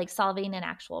actually like solving an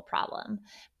actual problem.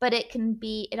 But it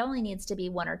only needs to be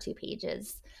 1 or 2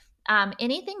 pages.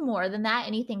 Anything more than that,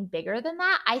 anything bigger than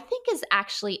that, I think is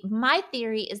actually, my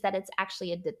theory is that it's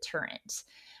actually a deterrent,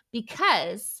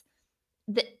 because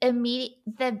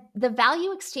the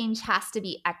value exchange has to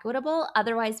be equitable.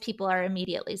 Otherwise, people are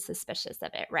immediately suspicious of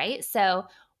it, right? So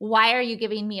why are you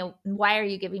giving me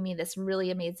this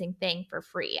really amazing thing for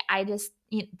free?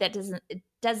 It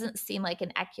doesn't seem like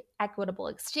an equitable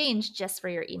exchange just for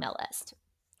your email list.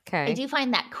 Okay. I do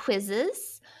find that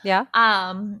quizzes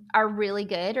are really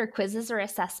good, or quizzes or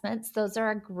assessments. Those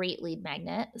are a great lead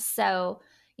magnet. So,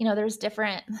 there's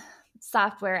different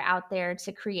software out there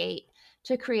to create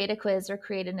a quiz or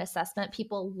create an assessment.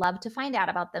 People love to find out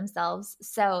about themselves.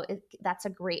 So that's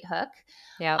a great hook.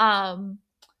 Yeah.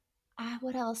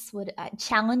 What else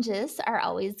challenges are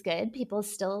always good. People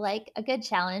still like a good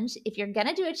challenge. If you're going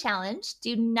to do a challenge,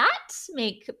 do not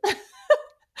make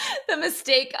the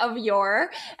mistake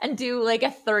and do like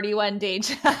a 31-day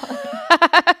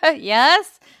challenge.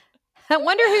 Yes. I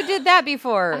wonder who did that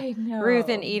before. I know. Ruth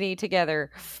and Edie together.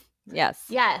 Yes.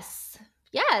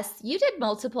 Yes, you did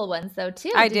multiple ones though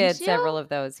too. I did several of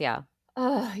those, yeah.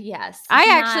 Oh, yes. I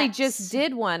actually just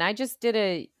did one. I just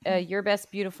did a Your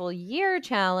Best Beautiful Year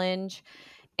challenge,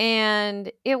 and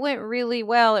it went really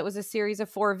well. It was a series of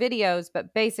 4 videos,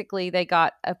 but basically they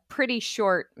got a pretty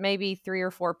short, maybe 3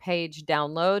 or 4 page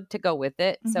download to go with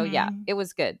it. So yeah, it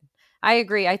was good. I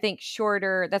agree. I think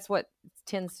shorter, that's what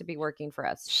tends to be working for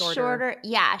us. Shorter,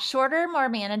 more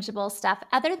manageable stuff.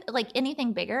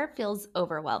 Anything bigger feels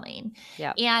overwhelming.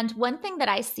 Yeah. And one thing that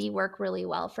I see work really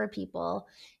well for people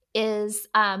is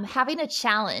having a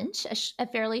challenge, a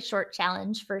fairly short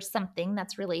challenge for something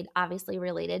that's obviously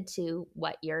related to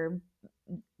what your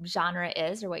genre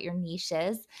is or what your niche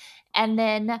is. And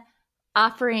then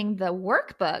offering the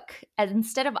workbook, and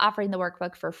instead of offering the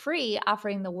workbook for free,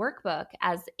 offering the workbook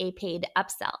as a paid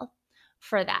upsell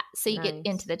for that. So you get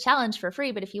into the challenge for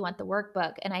free, but if you want the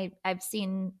workbook, and I've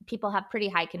seen people have pretty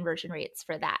high conversion rates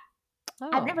for that.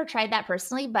 I've Oh, never tried that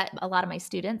personally, but a lot of my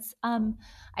students,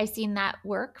 I've seen that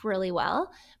work really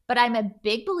well. But I'm a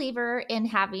big believer in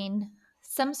having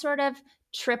some sort of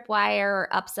tripwire or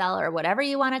upsell or whatever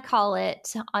you want to call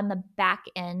it on the back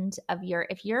end of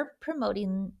if you're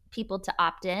promoting people to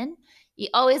opt in, you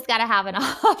always got to have an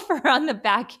offer on the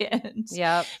back end.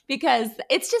 yep. Because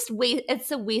it's just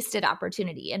it's a wasted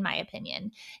opportunity in my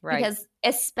opinion. Right. Because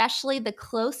especially the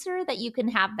closer that you can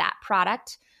have that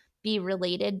product be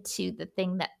related to the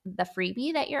thing that the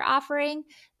freebie that you're offering,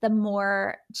 the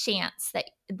more chance that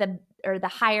the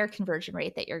higher conversion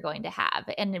rate that you're going to have.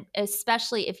 And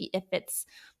especially if it's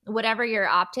whatever your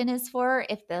opt-in is for,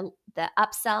 if the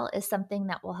upsell is something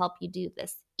that will help you do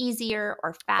this easier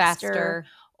or faster.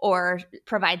 Or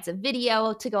provides a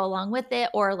video to go along with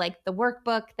it, or like the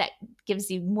workbook that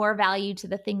gives you more value to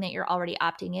the thing that you're already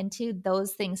opting into,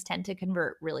 those things tend to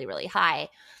convert really, really high.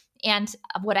 And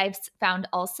what I've found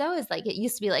also is like it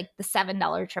used to be like the $7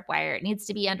 tripwire. It needs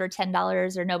to be under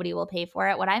 $10 or nobody will pay for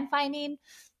it. What I'm finding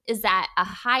is that a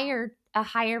higher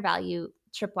value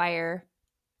tripwire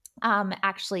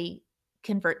actually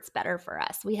converts better for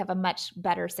us. We have a much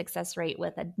better success rate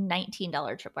with a $19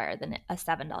 tripwire than a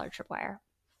 $7 tripwire.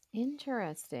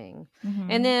 Interesting.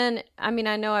 Mm-hmm. And then, I mean,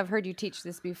 I know I've heard you teach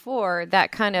this before.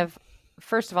 That kind of,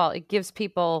 first of all, it gives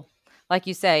people, like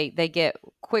you say, they get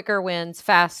quicker wins,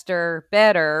 faster,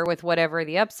 better with whatever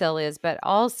the upsell is, but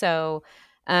also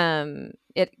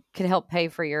it could help pay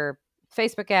for your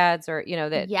Facebook ads or,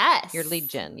 yes, your lead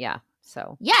gen. Yeah.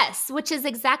 So yes, which is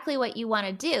exactly what you want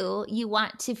to do. You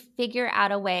want to figure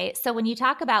out a way. So when you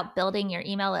talk about building your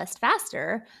email list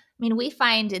faster, I mean, we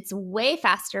find it's way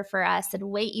faster for us and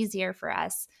way easier for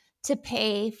us to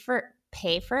pay for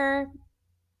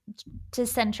to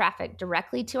send traffic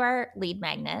directly to our lead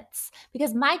magnets.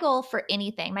 Because my goal for any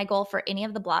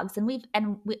of the blogs,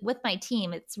 and with my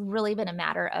team, it's really been a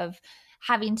matter of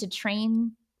having to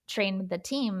train the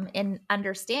team in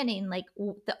understanding like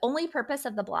the only purpose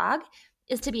of the blog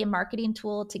is to be a marketing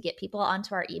tool to get people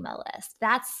onto our email list.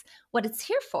 That's what it's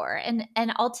here for. And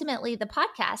ultimately the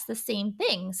podcast, the same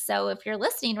thing. So if you're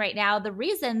listening right now, the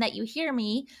reason that you hear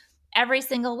me every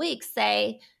single week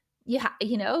say,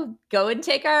 go and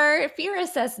take our fear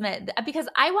assessment, because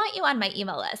I want you on my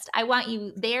email list. I want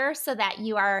you there so that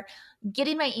you are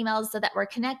getting my emails, so that we're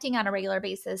connecting on a regular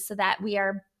basis, so that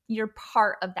you're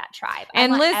part of that tribe.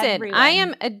 And listen, I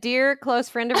am a dear close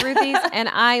friend of Ruthie's and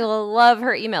I love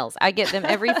her emails. I get them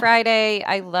every Friday.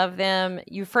 I love them.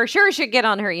 You for sure should get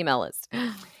on her email list.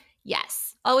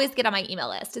 Yes. Always get on my email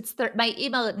list. It's my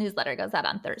email newsletter goes out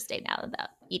on Thursday now.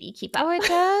 Edie, keep up. Oh, it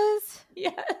does?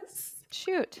 Yes.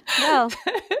 Shoot. Well,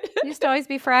 it used to always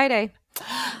be Friday.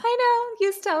 I know.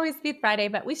 Used to always be Friday,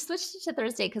 but we switched it to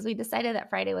Thursday because we decided that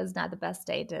Friday was not the best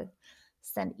day to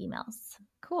send emails.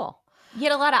 Cool. You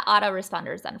get a lot of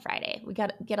autoresponders on Friday. We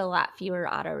get a lot fewer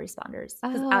autoresponders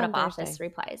because out of office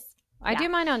replies. I do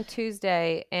mine on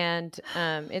Tuesday, and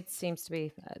it seems to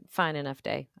be a fine enough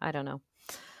day. I don't know.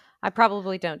 I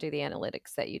probably don't do the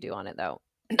analytics that you do on it, though.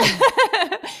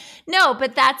 No,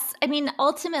 but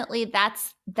ultimately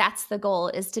that's the goal,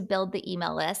 is to build the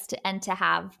email list and to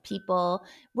have people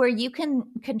where you can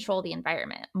control the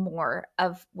environment more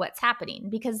of what's happening,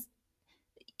 because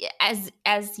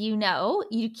as you know,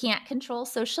 you can't control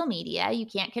social media. You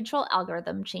can't control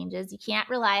algorithm changes. You can't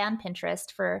rely on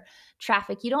Pinterest for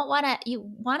traffic. You want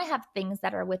to have things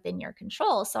that are within your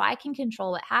control. So I can control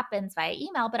what happens via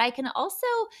email, but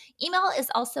email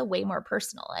is also way more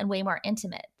personal and way more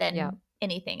intimate than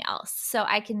anything else. So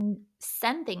I can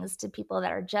send things to people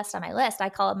that are just on my list. I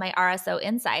call them my RSO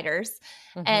insiders.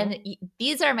 Mm-hmm. And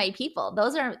these are my people.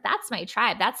 That's my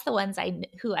tribe. That's the ones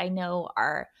who I know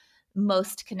are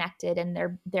most connected, and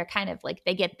they're kind of like,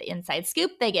 they get the inside scoop,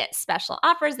 they get special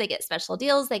offers, they get special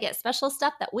deals, they get special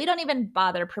stuff that we don't even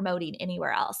bother promoting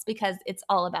anywhere else, because it's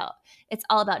all about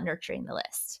nurturing the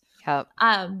list. Yep.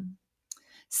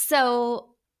 So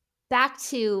back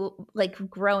to like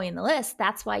growing the list,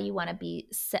 that's why you want to be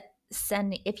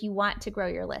sending, if you want to grow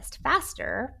your list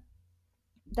faster,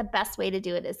 the best way to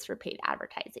do it is through paid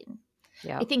advertising.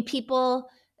 Yeah. I think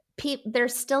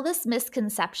there's still this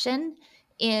misconception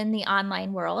in the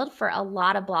online world for a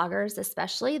lot of bloggers,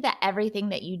 especially, that everything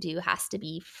that you do has to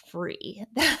be free.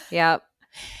 Yep.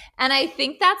 And I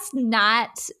think that's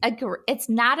it's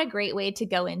not a great way to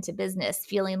go into business,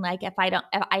 feeling like if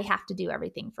I have to do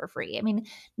everything for free. I mean,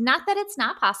 not that it's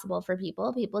not possible for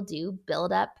people. People do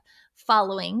build up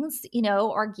followings,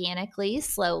 organically,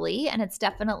 slowly. And it's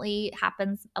definitely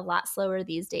happens a lot slower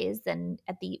these days than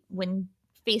when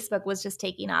Facebook was just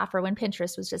taking off or when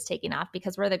Pinterest was just taking off,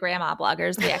 because we're the grandma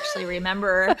bloggers. We actually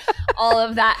remember all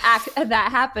of that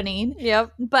happening.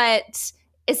 Yep. But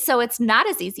it's not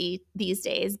as easy these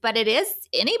days, but it is.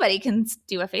 Anybody can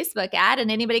do a Facebook ad,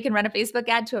 and anybody can run a Facebook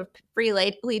ad to a free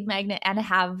lead magnet and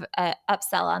have an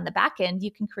upsell on the back end.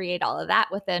 You can create all of that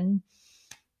within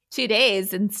 2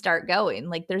 days and start going.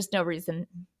 Like there's no reason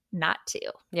not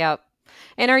to. Yep.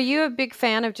 And are you a big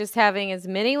fan of just having as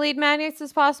many lead magnets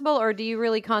as possible, or do you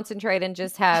really concentrate and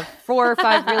just have 4 or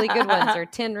 5 really good ones or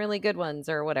 10 really good ones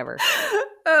or whatever?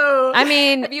 Oh, I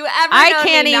mean, have you ever I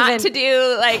can't me not even to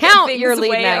do like count things your lead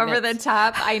way magnets. over the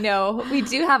top? I know we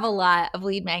do have a lot of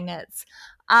lead magnets.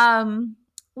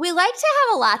 We like to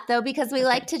have a lot though, because we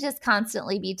like to just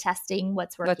constantly be testing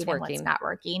what's working and what's not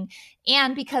working.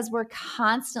 And because we're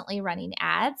constantly running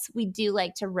ads, we do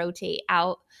like to rotate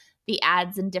out the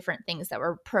ads and different things that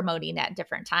we're promoting at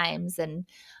different times. And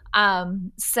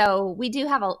so we do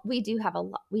have a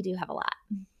lot.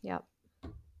 Yep.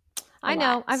 I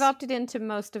know. I've opted into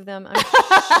most of them.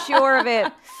 I'm sure of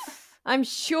it. I'm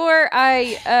sure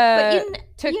I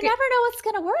but you never know what's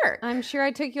going to work. I'm sure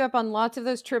I took you up on lots of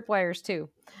those tripwires too.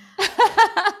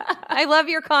 I love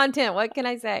your content. What can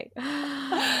I say?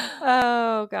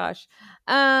 Oh gosh.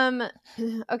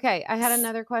 Okay, I had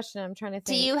another question. I'm trying to think.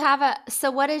 Do you have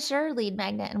so what is your lead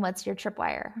magnet and what's your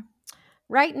tripwire?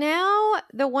 Right now,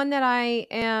 the one that I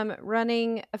am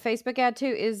running a Facebook ad to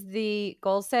is the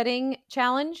goal setting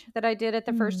challenge that I did at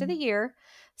the first of the year.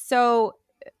 So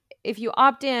if you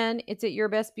opt in, it's at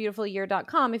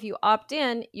yourbestbeautifulyear.com. If you opt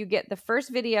in, you get the first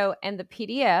video and the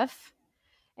PDF.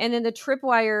 And then the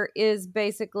tripwire is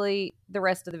basically the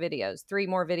rest of the videos, 3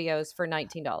 more videos for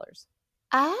 $19.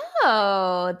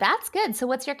 Oh, that's good. So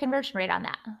what's your conversion rate on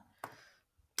that?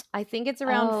 I think it's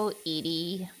around... Oh,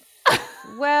 Edie.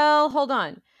 Well, hold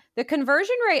on. The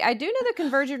conversion rate, I do know the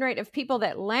conversion rate of people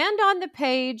that land on the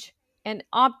page and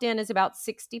opt in is about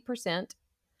 60%.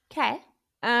 Okay.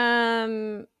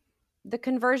 The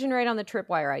conversion rate on the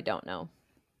tripwire, I don't know.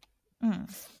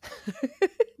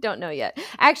 Don't know yet.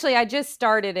 Actually, I just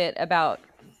started it about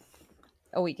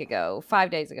a week ago, 5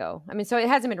 days ago. I mean, so it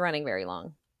hasn't been running very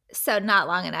long. So not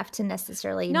long enough to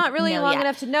necessarily Not really know long yet.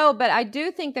 enough to know, but I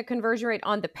do think the conversion rate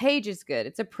on the page is good.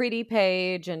 It's a pretty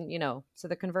page and, so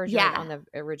the conversion rate on the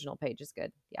original page is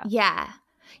good. Yeah.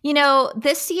 Yeah.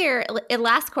 This year,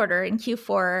 last quarter in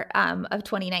Q4 of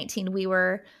 2019, we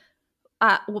were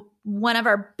one of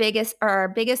our biggest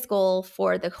goal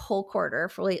for the whole quarter,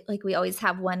 for like we always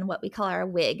have one, what we call our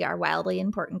WIG, our wildly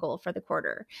important goal for the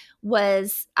quarter,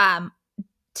 was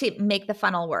to make the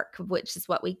funnel work, which is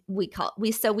what we call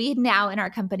it. So we now in our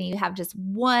company have just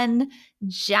one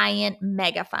giant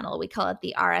mega funnel. We call it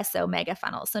the RSO mega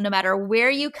funnel. So no matter where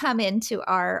you come into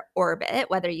our orbit,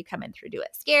 whether you come in through Do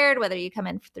It Scared, whether you come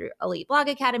in through Elite Blog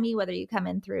Academy, whether you come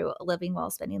in through Living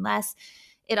Well Spending Less,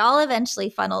 it all eventually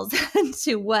funnels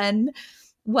into one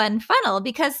funnel.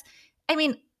 Because I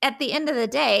mean, at the end of the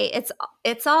day,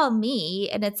 it's all me,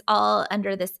 and it's all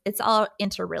under this. It's all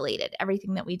interrelated.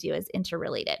 Everything that we do is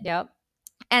interrelated. Yep.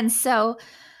 And so,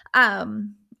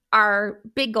 our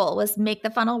big goal was make the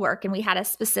funnel work, and we had a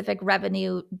specific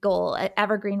revenue goal, an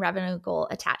evergreen revenue goal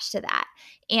attached to that.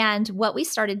 And what we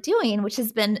started doing, which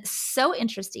has been so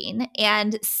interesting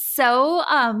and so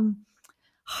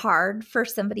hard for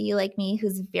somebody like me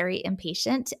who's very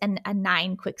impatient and a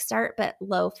 9 quick start but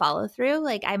low follow through.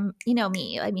 Like I'm,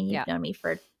 me. I mean, you've known me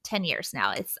for 10 years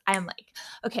now. I'm like,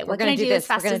 okay, what can I do as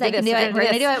fast as I can do it? We're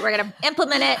going to do it. We're going to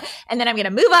implement it. And then I'm going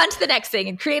to move on to the next thing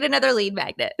and create another lead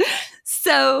magnet.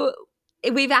 So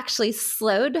we've actually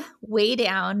slowed way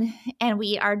down, and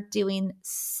we are doing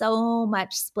so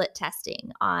much split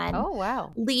testing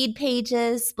on lead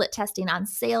pages, split testing on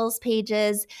sales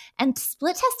pages. And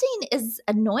split testing is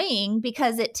annoying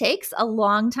because it takes a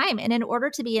long time. And in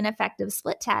order to be an effective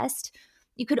split test,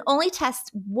 you could only test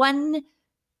one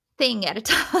thing at a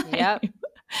time. Yep.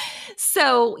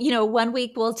 So, 1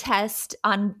 week we'll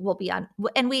be on,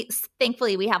 and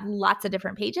thankfully we have lots of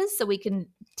different pages, so we can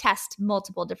test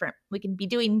we can be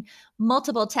doing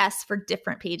multiple tests for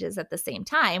different pages at the same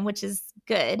time, which is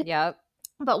good. Yep.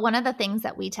 But one of the things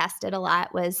that we tested a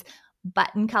lot was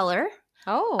button color.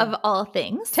 Oh. Of all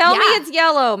things. Tell me it's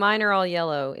yellow. Mine are all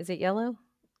yellow. Is it yellow?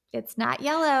 It's not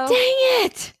yellow. Dang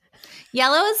it.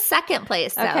 Yellow is second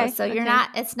place though. Okay, so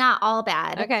it's not all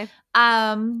bad. Okay.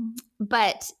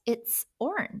 But it's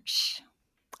orange.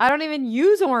 I don't even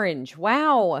use orange.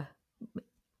 Wow.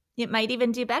 It might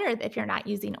even do better if you're not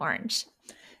using orange.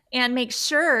 And make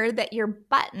sure that your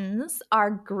buttons are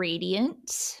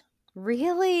gradient.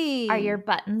 Really? Are your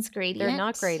buttons gradient? They're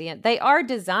not gradient. They are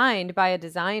designed by a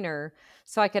designer,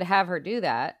 so I could have her do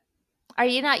that. Are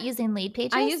you not using lead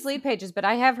pages? I use lead pages, but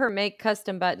I have her make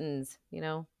custom buttons,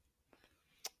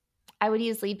 I would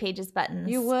use lead pages buttons.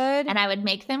 You would? And I would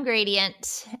make them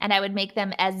gradient, and I would make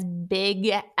them as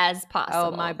big as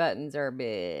possible. Oh, my buttons are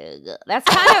big. That's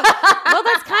kind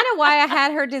of why I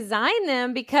had her design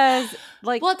them, because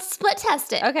well, split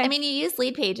test it. Okay. I mean, you use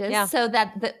lead pages so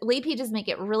that the lead pages make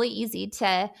it really easy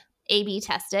to A/B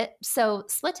test it. So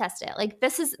split test it. Like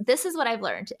this is what I've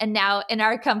learned. And now in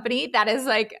our company, that is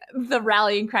like the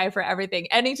rallying cry for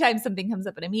everything. Anytime something comes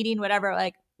up in a meeting, whatever,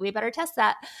 like we better test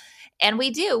that. And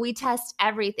we do. We test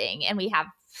everything, and we have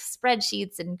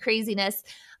spreadsheets and craziness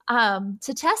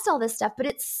to test all this stuff. But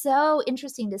it's so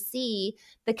interesting to see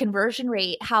the conversion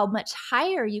rate, how much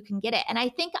higher you can get it. And I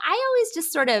think I always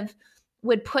just sort of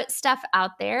would put stuff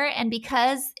out there, and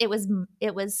because it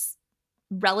was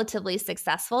relatively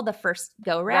successful the first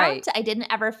go round, I didn't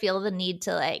ever feel the need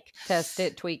to like test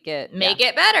it, tweak it, make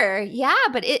it better. Yeah,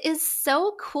 but it is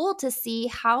so cool to see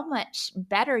how much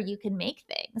better you can make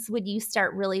things when you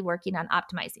start really working on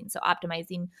optimizing. So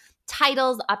optimizing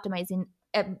titles, optimizing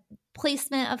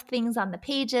placement of things on the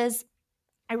pages.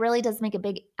 It really does make a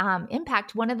big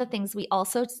impact. One of the things we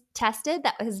also tested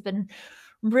that has been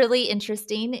really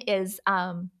interesting is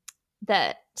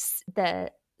the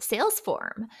sales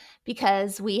form,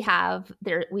 because we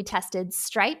tested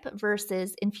Stripe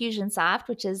versus Infusionsoft,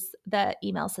 which is the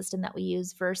email system that we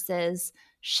use, versus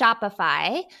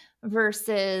Shopify,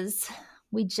 versus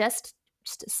we just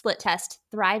split test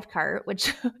Thrivecart,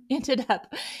 which ended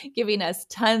up giving us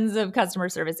tons of customer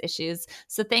service issues.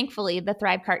 So thankfully the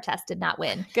Thrivecart test did not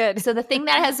win. Good. So the thing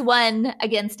that has won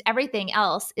against everything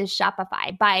else is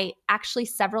Shopify by actually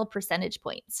several percentage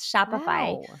points.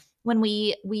 Shopify, when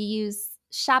we use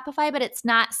Shopify, but it's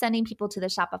not sending people to the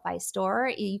Shopify store.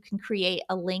 You can create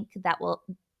a link that will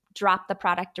drop the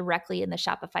product directly in the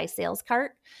Shopify sales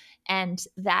cart, and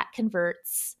that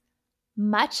converts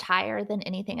much higher than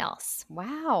anything else.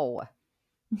 Wow.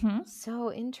 Mm-hmm.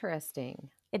 So interesting.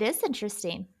 It is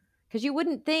interesting. Because you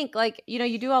wouldn't think, like,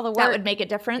 you do all the work. That would make a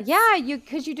difference? Yeah,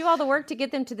 because you do all the work to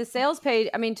get them to the sales page,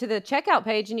 to the checkout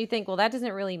page, and you think, well, that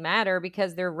doesn't really matter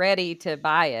because they're ready to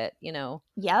buy it,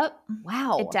 Yep.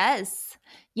 Wow. It does.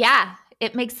 Yeah.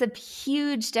 It makes a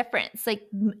huge difference. Like,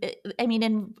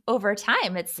 over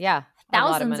time, it's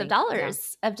thousands of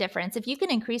dollars of difference. If you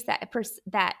can increase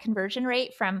that conversion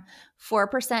rate from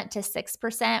 4% to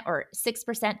 6% or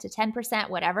 6% to 10%,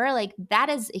 whatever, like that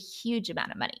is a huge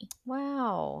amount of money.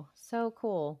 Wow. So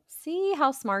cool. See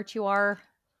how smart you are?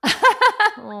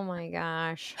 Oh my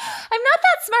gosh. I'm not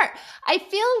that smart. I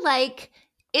feel like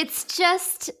it's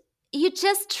just, you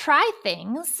just try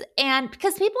things. And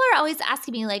because people are always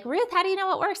asking me like, Ruth, how do you know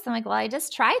what works? I'm like, well, I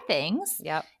just try things.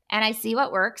 Yep. And I see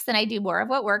what works, and I do more of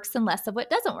what works and less of what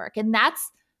doesn't work. And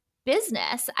that's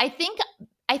business. I think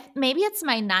maybe it's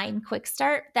my 9 quick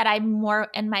start that I'm more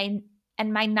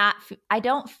I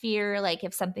don't fear like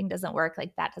if something doesn't work,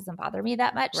 like that doesn't bother me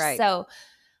that much. Right. So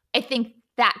I think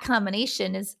that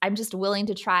combination is I'm just willing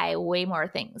to try way more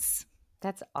things.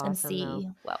 That's awesome. And see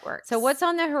what works. So what's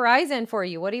on the horizon for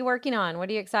you? What are you working on? What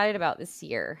are you excited about this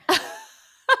year?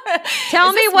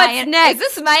 Tell me what's next.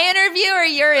 Is this my interview or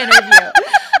your interview?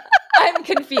 I'm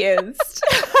confused.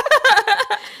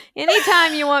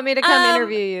 Anytime you want me to come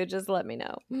interview you, just let me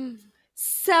know.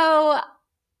 So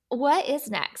what is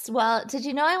next? Well, did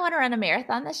you know I want to run a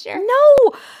marathon this year?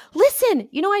 No. Listen,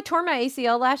 I tore my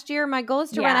ACL last year. My goal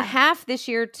is to run a half this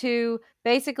year to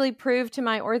basically prove to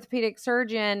my orthopedic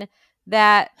surgeon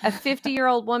that a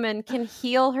 50-year-old woman can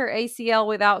heal her ACL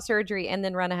without surgery and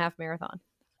then run a half marathon.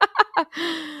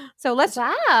 So let's.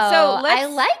 Wow. So I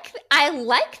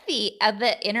like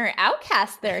the inner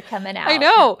outcast there coming out. I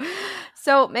know.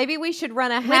 So maybe we should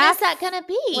run a half. When is that going to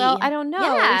be? Well, I don't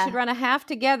know. We should run a half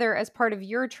together as part of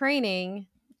your training.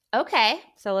 Okay.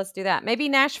 So let's do that. Maybe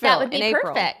Nashville that would be in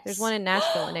April. Perfect. There's one in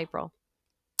Nashville in April.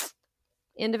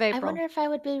 End of April. I wonder if I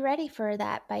would be ready for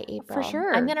that by April. For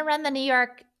sure. I'm going to run the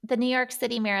New York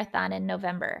City Marathon in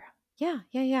November.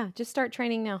 Yeah. Just start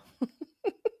training now.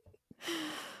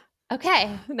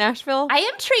 Okay. Nashville. I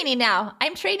am training now.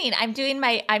 I'm training. I'm doing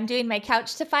my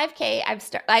Couch to 5K. I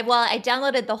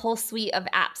downloaded the whole suite of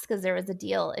apps because there was a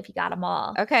deal if you got them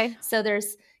all. Okay. So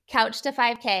there's Couch to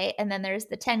 5K, and then there's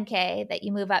the 10K that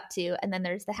you move up to, and then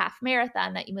there's the half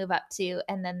marathon that you move up to,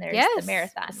 and then there's the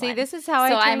marathon. See, one. This is how I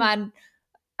train.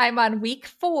 I'm on week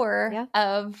 4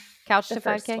 of Couch to the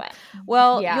 5K. one.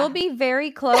 Well, you'll be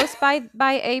very close by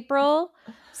April.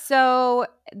 So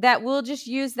that we'll just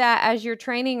use that as your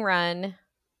training run.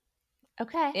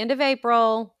 Okay. End of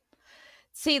April.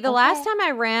 See, the last time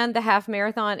I ran the half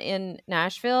marathon in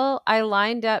Nashville, I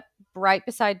lined up right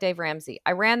beside Dave Ramsey.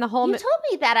 I ran the whole. You told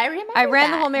me that. I remember. I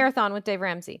ran the whole marathon with Dave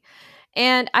Ramsey,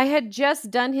 and I had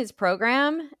just done his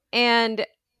program, and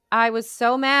I was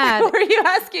so mad. Were you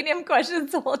asking him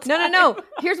questions the whole time? No.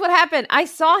 Here's what happened. I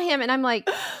saw him, and I'm like,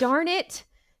 darn it.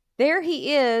 There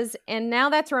he is, and now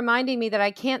that's reminding me that I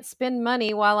can't spend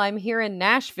money while I'm here in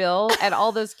Nashville at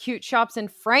all those cute shops in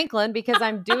Franklin because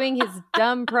I'm doing his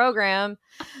dumb program.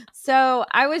 So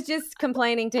I was just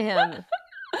complaining to him.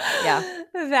 Yeah.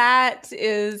 That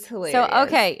is hilarious. So,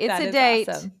 okay, it's a date.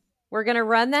 Awesome. We're going to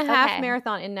run the half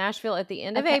marathon in Nashville at the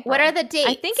end of April. What are the dates?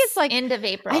 I think it's like end of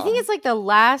April. I think it's like the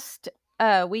last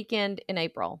weekend in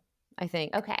April, I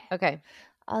think. Okay.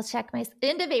 I'll check my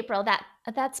end of April.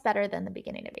 That's better than the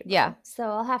beginning of April. Yeah. So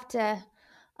I'll have to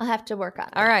work on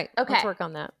that. All right. Okay. Let's work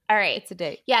on that. All right. It's a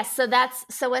date. Yes.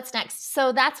 So what's next?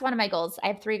 So that's one of my goals. I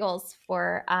have 3 goals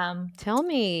for Tell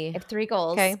me. I have 3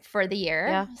 goals for the year.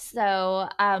 Yeah. So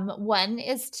one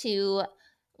is to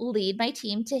lead my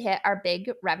team to hit our big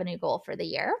revenue goal for the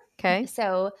year. Okay.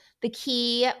 So the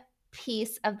key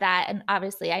piece of that, and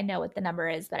obviously I know what the number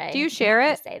is, but do you share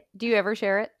it? Do you ever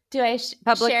share it? Do I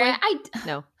publicly? Share it?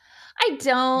 No. I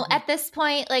don't at this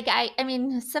point. Like I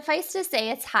mean, suffice to say,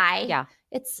 it's high. Yeah,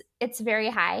 it's very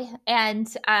high, and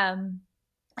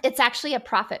it's actually a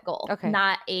profit goal,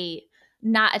 not a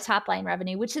top line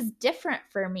revenue, which is different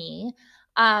for me.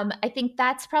 I think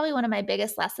that's probably one of my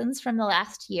biggest lessons from the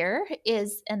last year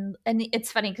is, and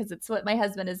it's funny because it's what my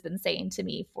husband has been saying to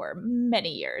me for many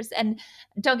years. And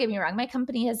don't get me wrong, my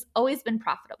company has always been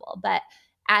profitable, but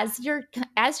as your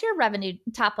revenue,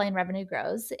 top line revenue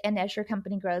grows, and as your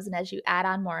company grows, and as you add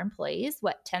on more employees,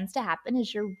 what tends to happen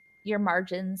is your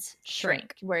margins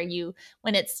shrink.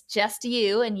 When it's just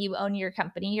you and you own your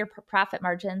company, your profit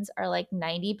margins are like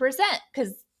 90%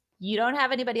 because you don't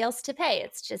have anybody else to pay.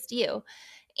 It's just you.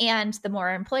 And the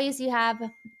more employees you have.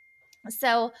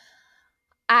 So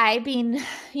I, being,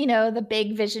 the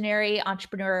big visionary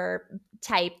entrepreneur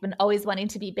type and always wanting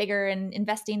to be bigger and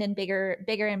investing in bigger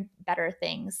and better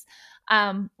things,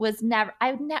 I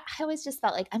always just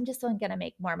felt like I'm just going to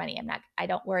make more money. I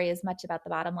don't worry as much about the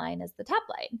bottom line as the top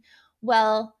line.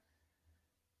 Well,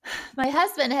 my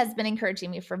husband has been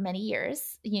encouraging me for many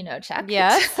years, Chuck.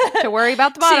 Yes, to worry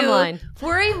about the bottom line.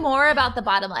 Worry more about the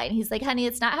bottom line. He's like, honey,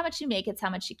 it's not how much you make, it's how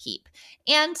much you keep.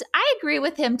 And I agree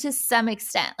with him to some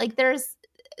extent. Like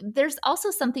there's also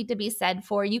something to be said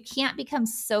for you can't become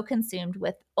so consumed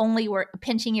with only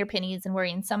pinching your pennies and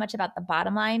worrying so much about the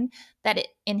bottom line that it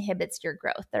inhibits your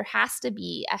growth. There has to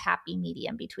be a happy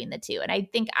medium between the two. And I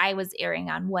think I was erring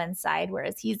on one side,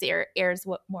 whereas he's errs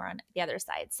more on the other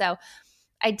side. So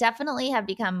I definitely have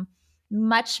become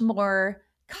much more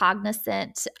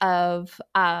cognizant of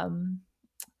bottom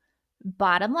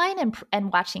line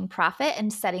and watching profit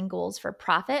and setting goals for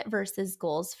profit versus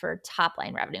goals for top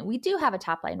line revenue. We do have a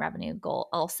top line revenue goal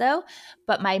also,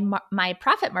 but my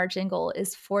profit margin goal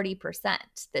is 40%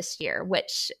 this year,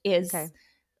 which is,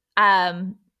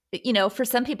 for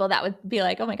some people that would be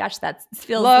like, oh my gosh, that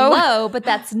feels low, but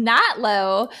that's not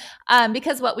low,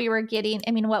 because what we were getting,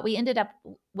 what we ended up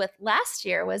with last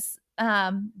year was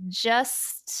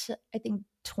just, I think,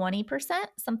 20%,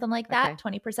 something like that,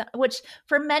 20%, which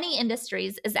for many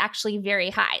industries is actually very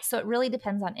high. So it really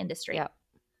depends on industry. Yep.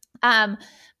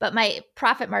 But my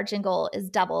profit margin goal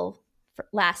is double for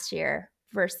last year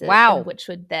versus, which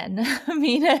would then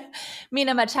mean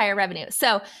a much higher revenue.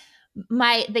 So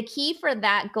the key for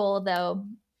that goal though,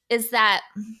 is that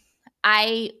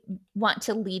I want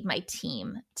to lead my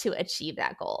team to achieve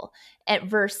that goal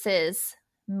versus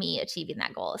me achieving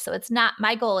that goal. So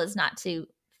my goal is not to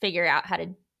figure out how to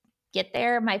get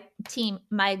there. My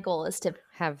goal is to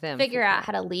have them figure out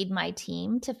how to lead my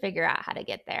team to figure out how to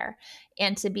get there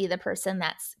and to be the person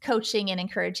that's coaching and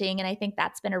encouraging. And I think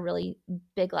that's been a really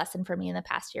big lesson for me in the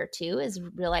past year too, is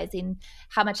realizing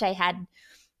how much I had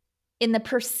in the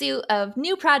pursuit of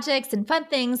new projects and fun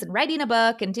things and writing a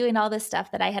book and doing all this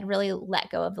stuff that I had really let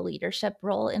go of the leadership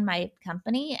role in my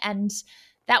company. And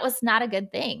that was not a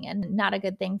good thing, and not a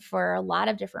good thing for a lot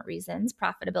of different reasons,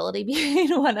 profitability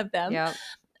being one of them. Yep.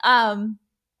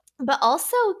 But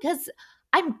also because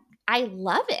I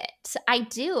love it. I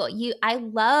do. I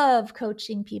love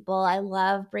coaching people. I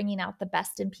love bringing out the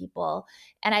best in people.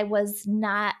 And I was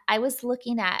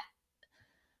looking at,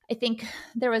 I think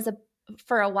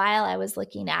for a while I was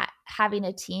looking at having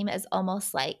a team as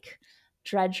almost like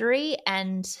drudgery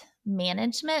and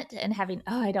management and having,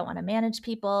 I don't want to manage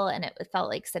people. And it felt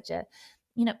like such a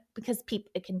because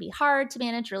it can be hard to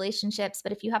manage relationships,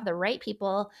 but if you have the right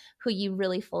people who you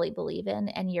really fully believe in,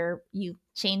 and you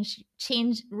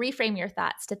reframe your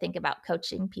thoughts to think about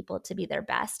coaching people to be their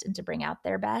best and to bring out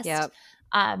their best, Yep.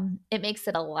 It makes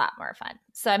it a lot more fun.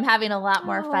 So I'm having a lot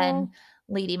more fun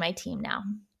leading my team now.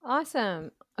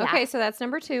 Awesome. Yeah. Okay, so that's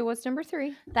number 2. What's number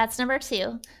 3? That's number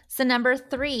 2. So number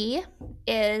 3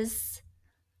 is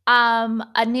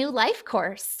a new life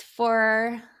course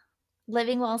for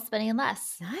living well, spending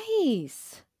less.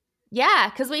 Nice. Yeah,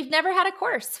 because we've never had a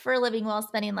course for living well,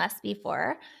 spending less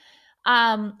before.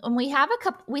 And we have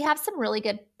some really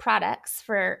good products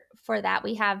for that.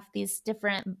 We have these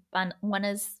different, one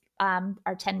is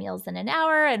our 10 meals in an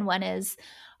hour, and one is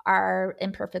our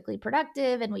imperfectly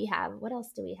productive. And we have, what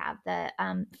else do we have? The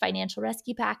financial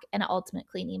rescue pack and an ultimate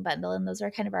cleaning bundle. And those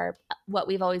are kind of what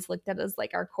we've always looked at as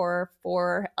like our core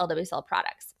 4 LWSL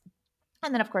products.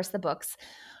 And then of course the books.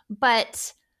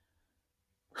 But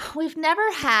we've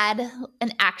never had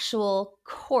an actual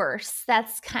course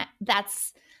that's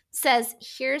says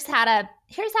here's how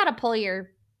to pull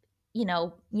your you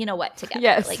know what together.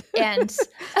 Yes. And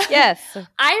yes,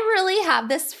 I really have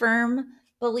this firm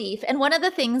belief. And one of the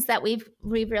things that we've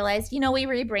realized, we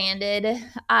rebranded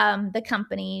the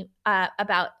company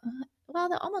about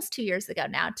almost 2 years ago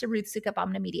now to Ruth Sukup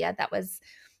Omnimedia.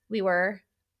 We were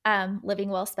Living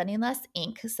Well, Spending Less,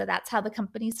 Inc. So that's how the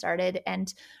company started,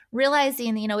 and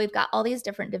realizing, we've got all these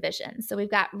different divisions. So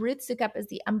we've got Ruth Sukup as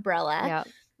the umbrella. Yep.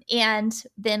 And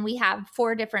then we have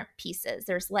 4 different pieces.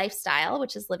 There's lifestyle,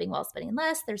 which is Living Well, Spending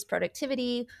Less. There's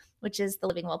productivity, which is the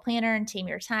Living Well Planner and Tame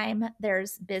Your Time.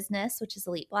 There's business, which is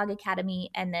Elite Blog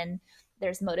Academy. And then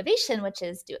there's motivation, which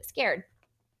is Do It Scared.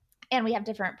 And we have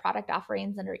different product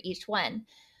offerings under each one.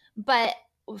 But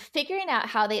figuring out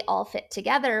how they all fit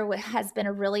together has been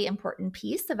a really important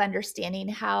piece of understanding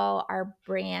how our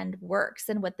brand works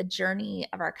and what the journey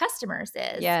of our customers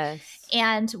is. Yes.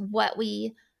 And what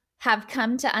we have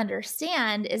come to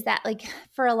understand is that,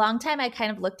 for a long time, I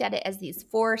kind of looked at it as these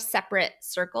 4 separate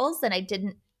circles, and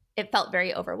it felt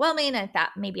very overwhelming. I thought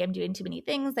maybe I'm doing too many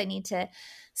things. I need to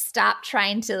stop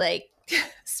trying to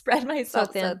spread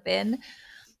myself so thin.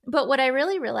 But what I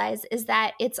really realized is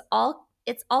that it's all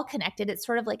connected. It's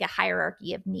sort of like a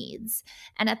hierarchy of needs.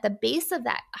 And at the base of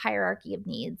that hierarchy of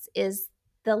needs is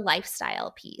the lifestyle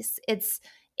piece.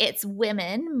 It's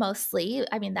women mostly.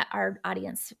 I mean, that our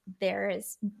audience there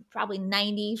is probably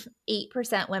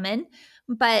 98% women,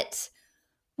 but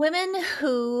women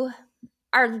who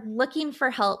are looking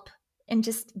for help in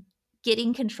just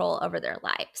getting control over their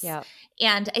lives. Yeah.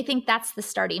 And I think that's the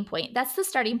starting point. That's the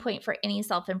starting point for any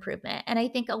self-improvement. And I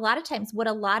think a lot of times what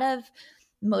a lot of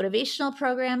motivational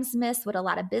programs miss, what a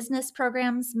lot of business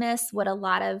programs miss, what a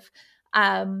lot of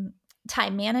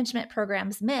time management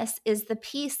programs miss is the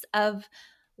piece of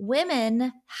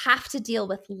women have to deal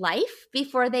with life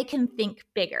before they can think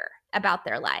bigger about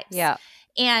their lives. Yeah.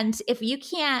 And if you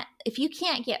can't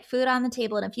get food on the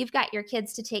table, and if you've got your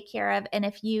kids to take care of, and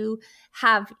if you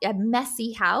have a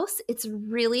messy house, it's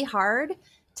really hard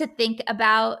to think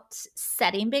about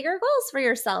setting bigger goals for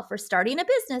yourself or starting a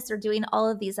business or doing all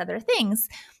of these other things.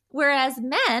 Whereas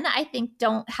men, I think,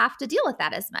 don't have to deal with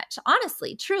that as much,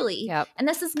 honestly, truly. Yep. And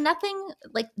this is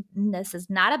this is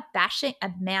not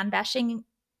a man bashing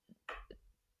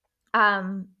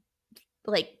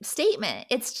statement.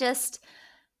 It's just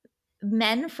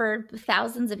men for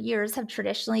thousands of years have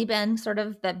traditionally been sort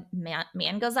of the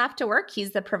man goes off to work. He's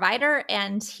the provider,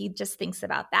 and he just thinks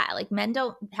about that. Men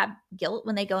don't have guilt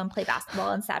when they go and play basketball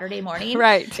on Saturday morning.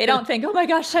 Right. They don't think, oh my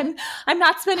gosh, I'm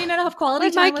not spending enough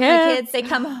quality time with my kids.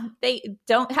 They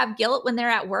don't have guilt when they're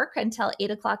at work until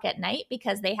 8:00 at night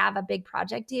because they have a big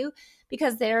project due,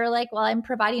 because they're like, well, I'm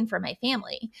providing for my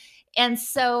family. And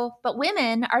so, but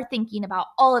women are thinking about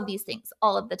all of these things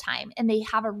all of the time, and they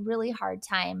have a really hard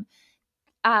time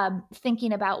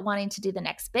thinking about wanting to do the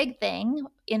next big thing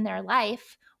in their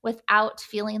life without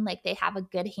feeling like they have a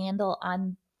good handle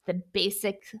on the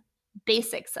basics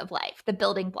of life, the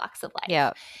building blocks of life.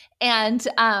 Yeah. And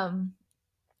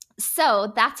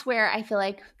so that's where I feel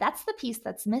like that's the piece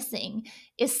that's missing,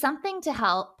 is something to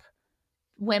help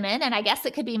women. And I guess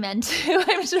it could be men too.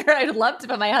 I'm sure I'd love to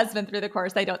put my husband through the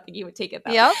course. I don't think he would take it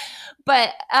though. Yep.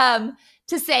 But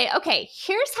to say, okay,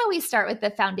 here's how we start with the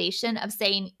foundation of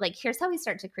saying, here's how we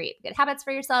start to create good habits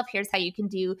for yourself. Here's how you can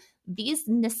do these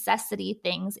necessity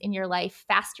things in your life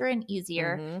faster and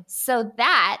easier, so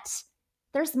that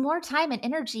there's more time and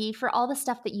energy for all the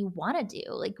stuff that you want to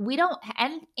do. We don't,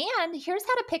 and here's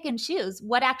how to pick and choose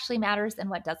what actually matters and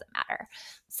what doesn't matter.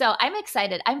 So I'm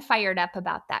excited. I'm fired up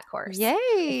about that course. Yay.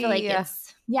 I feel like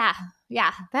it's, yeah.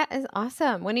 That is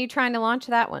awesome. When are you trying to launch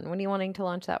that one? When are you wanting to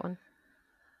launch that one?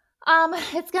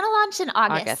 It's going to launch in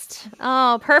August.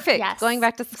 Oh, perfect. Yes. Going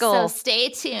back to school. So stay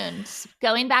tuned.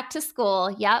 Going back to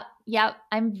school. Yep.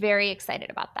 I'm very excited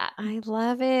about that. I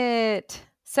love it.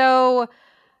 So,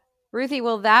 Ruthie,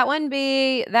 that'll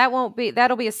be a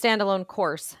standalone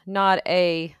course, not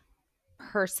a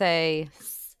per se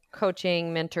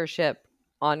coaching, mentorship,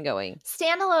 ongoing.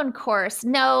 Standalone course.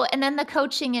 No, and then the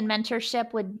coaching and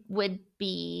mentorship would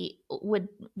be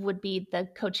the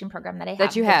coaching program that I have.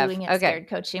 That you have. Doing It Scared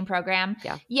coaching program.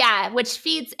 Yeah, which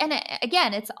feeds, and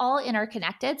again, it's all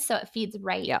interconnected, so it feeds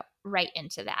right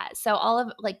into that. So all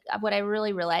of what I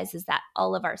really realize is that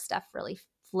all of our stuff really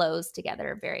flows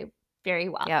together very, very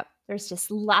well. Yep. There's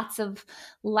just lots of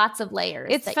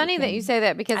layers. It's funny that you say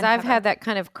that because I've had that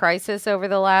kind of crisis over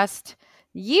the last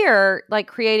year, like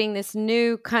creating this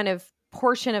new kind of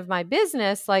portion of my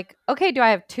business. Like, okay, do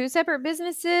I have two separate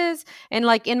businesses? And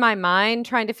like in my mind,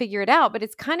 trying to figure it out. But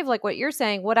it's kind of like what you're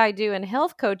saying. What I do in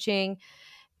health coaching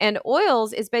and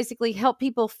oils is basically help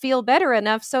people feel better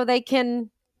enough so they can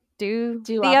do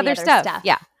the other stuff.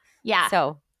 Yeah.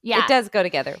 So it does go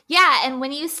together. Yeah. And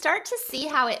when you start to see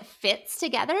how it fits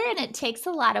together, and it takes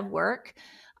a lot of work,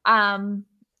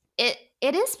 it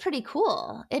is pretty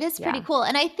cool. It is pretty cool.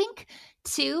 And I think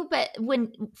too, but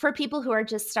for people who are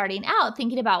just starting out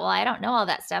thinking about, well, I don't know all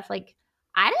that stuff. Like,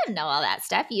 I didn't know all that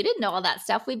stuff. You didn't know all that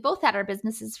stuff. We both had our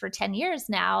businesses for 10 years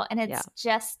now, and it's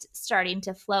just starting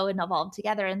to flow and evolve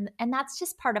together. And that's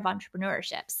just part of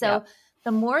entrepreneurship. So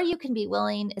the more you can be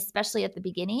willing, especially at the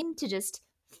beginning, to just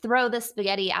throw the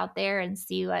spaghetti out there and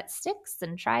see what sticks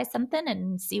and try something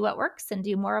and see what works and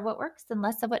do more of what works and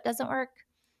less of what doesn't work,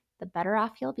 the better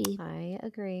off you'll be. I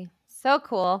agree. So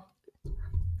cool.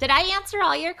 Did I answer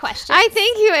all your questions? I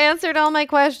think you answered all my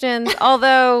questions.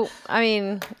 Although, I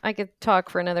mean, I could talk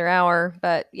for another hour,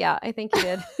 but yeah, I think you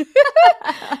did. It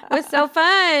was so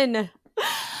fun.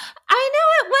 I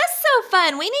know, it was so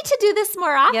fun. We need to do this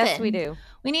more often. Yes, we do.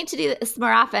 We need to do this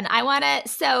more often.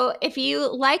 So if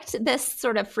you liked this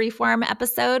sort of freeform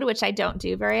episode, which I don't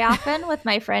do very often with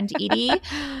my friend Edie,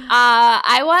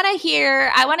 I want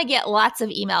to get lots of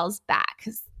emails back.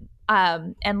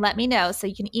 And let me know. So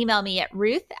you can email me at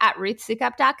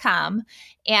ruth@ruthsukup.com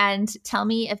and tell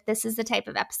me if this is the type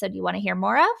of episode you want to hear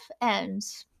more of, and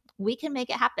we can make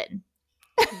it happen.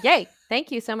 Yay. Thank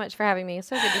you so much for having me. It's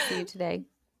so good to see you today.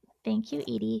 Thank you,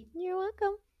 Edie. You're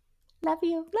welcome. Love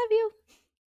you. Love you.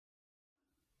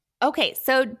 Okay,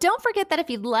 so don't forget that if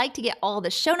you'd like to get all the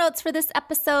show notes for this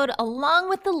episode, along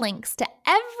with the links to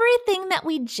everything that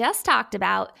we just talked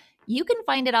about, you can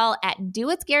find it all at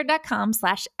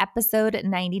doitscared.com/episode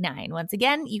 99. Once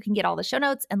again, you can get all the show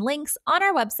notes and links on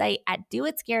our website at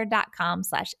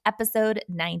doitscared.com/episode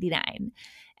 99.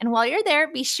 And while you're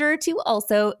there, be sure to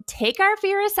also take our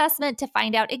fear assessment to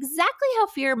find out exactly how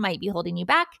fear might be holding you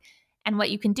back and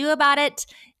what you can do about it.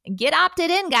 Get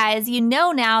opted in, guys. You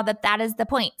know now that is the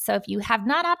point. So if you have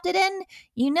not opted in,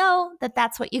 you know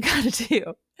that's what you got to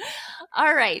do.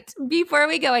 All right. Before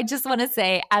we go, I just want to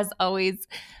say, as always,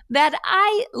 that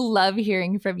I love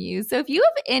hearing from you. So if you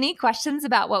have any questions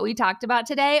about what we talked about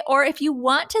today, or if you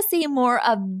want to see more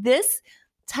of this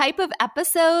type of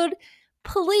episode,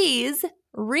 please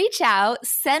reach out,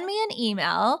 send me an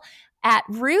email at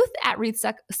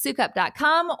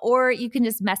ruth@ruthsukup.com, or you can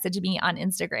just message me on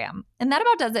Instagram. And that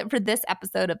about does it for this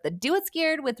episode of the Do It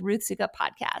Scared with Ruth Sukup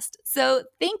podcast. So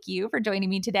thank you for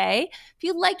joining me today. If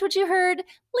you liked what you heard,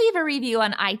 leave a review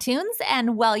on iTunes.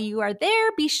 And while you are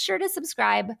there, be sure to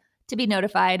subscribe to be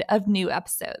notified of new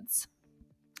episodes.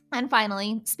 And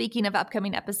finally, speaking of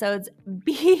upcoming episodes,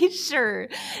 be sure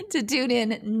to tune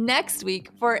in next week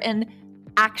for an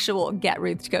actual Get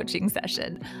Ruth coaching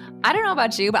session. I don't know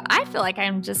about you, but I feel like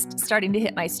I'm just starting to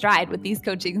hit my stride with these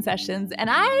coaching sessions. And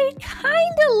I kind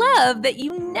of love that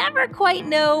you never quite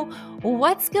know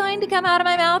what's going to come out of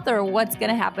my mouth or what's going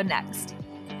to happen next.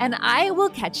 And I will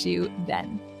catch you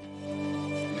then.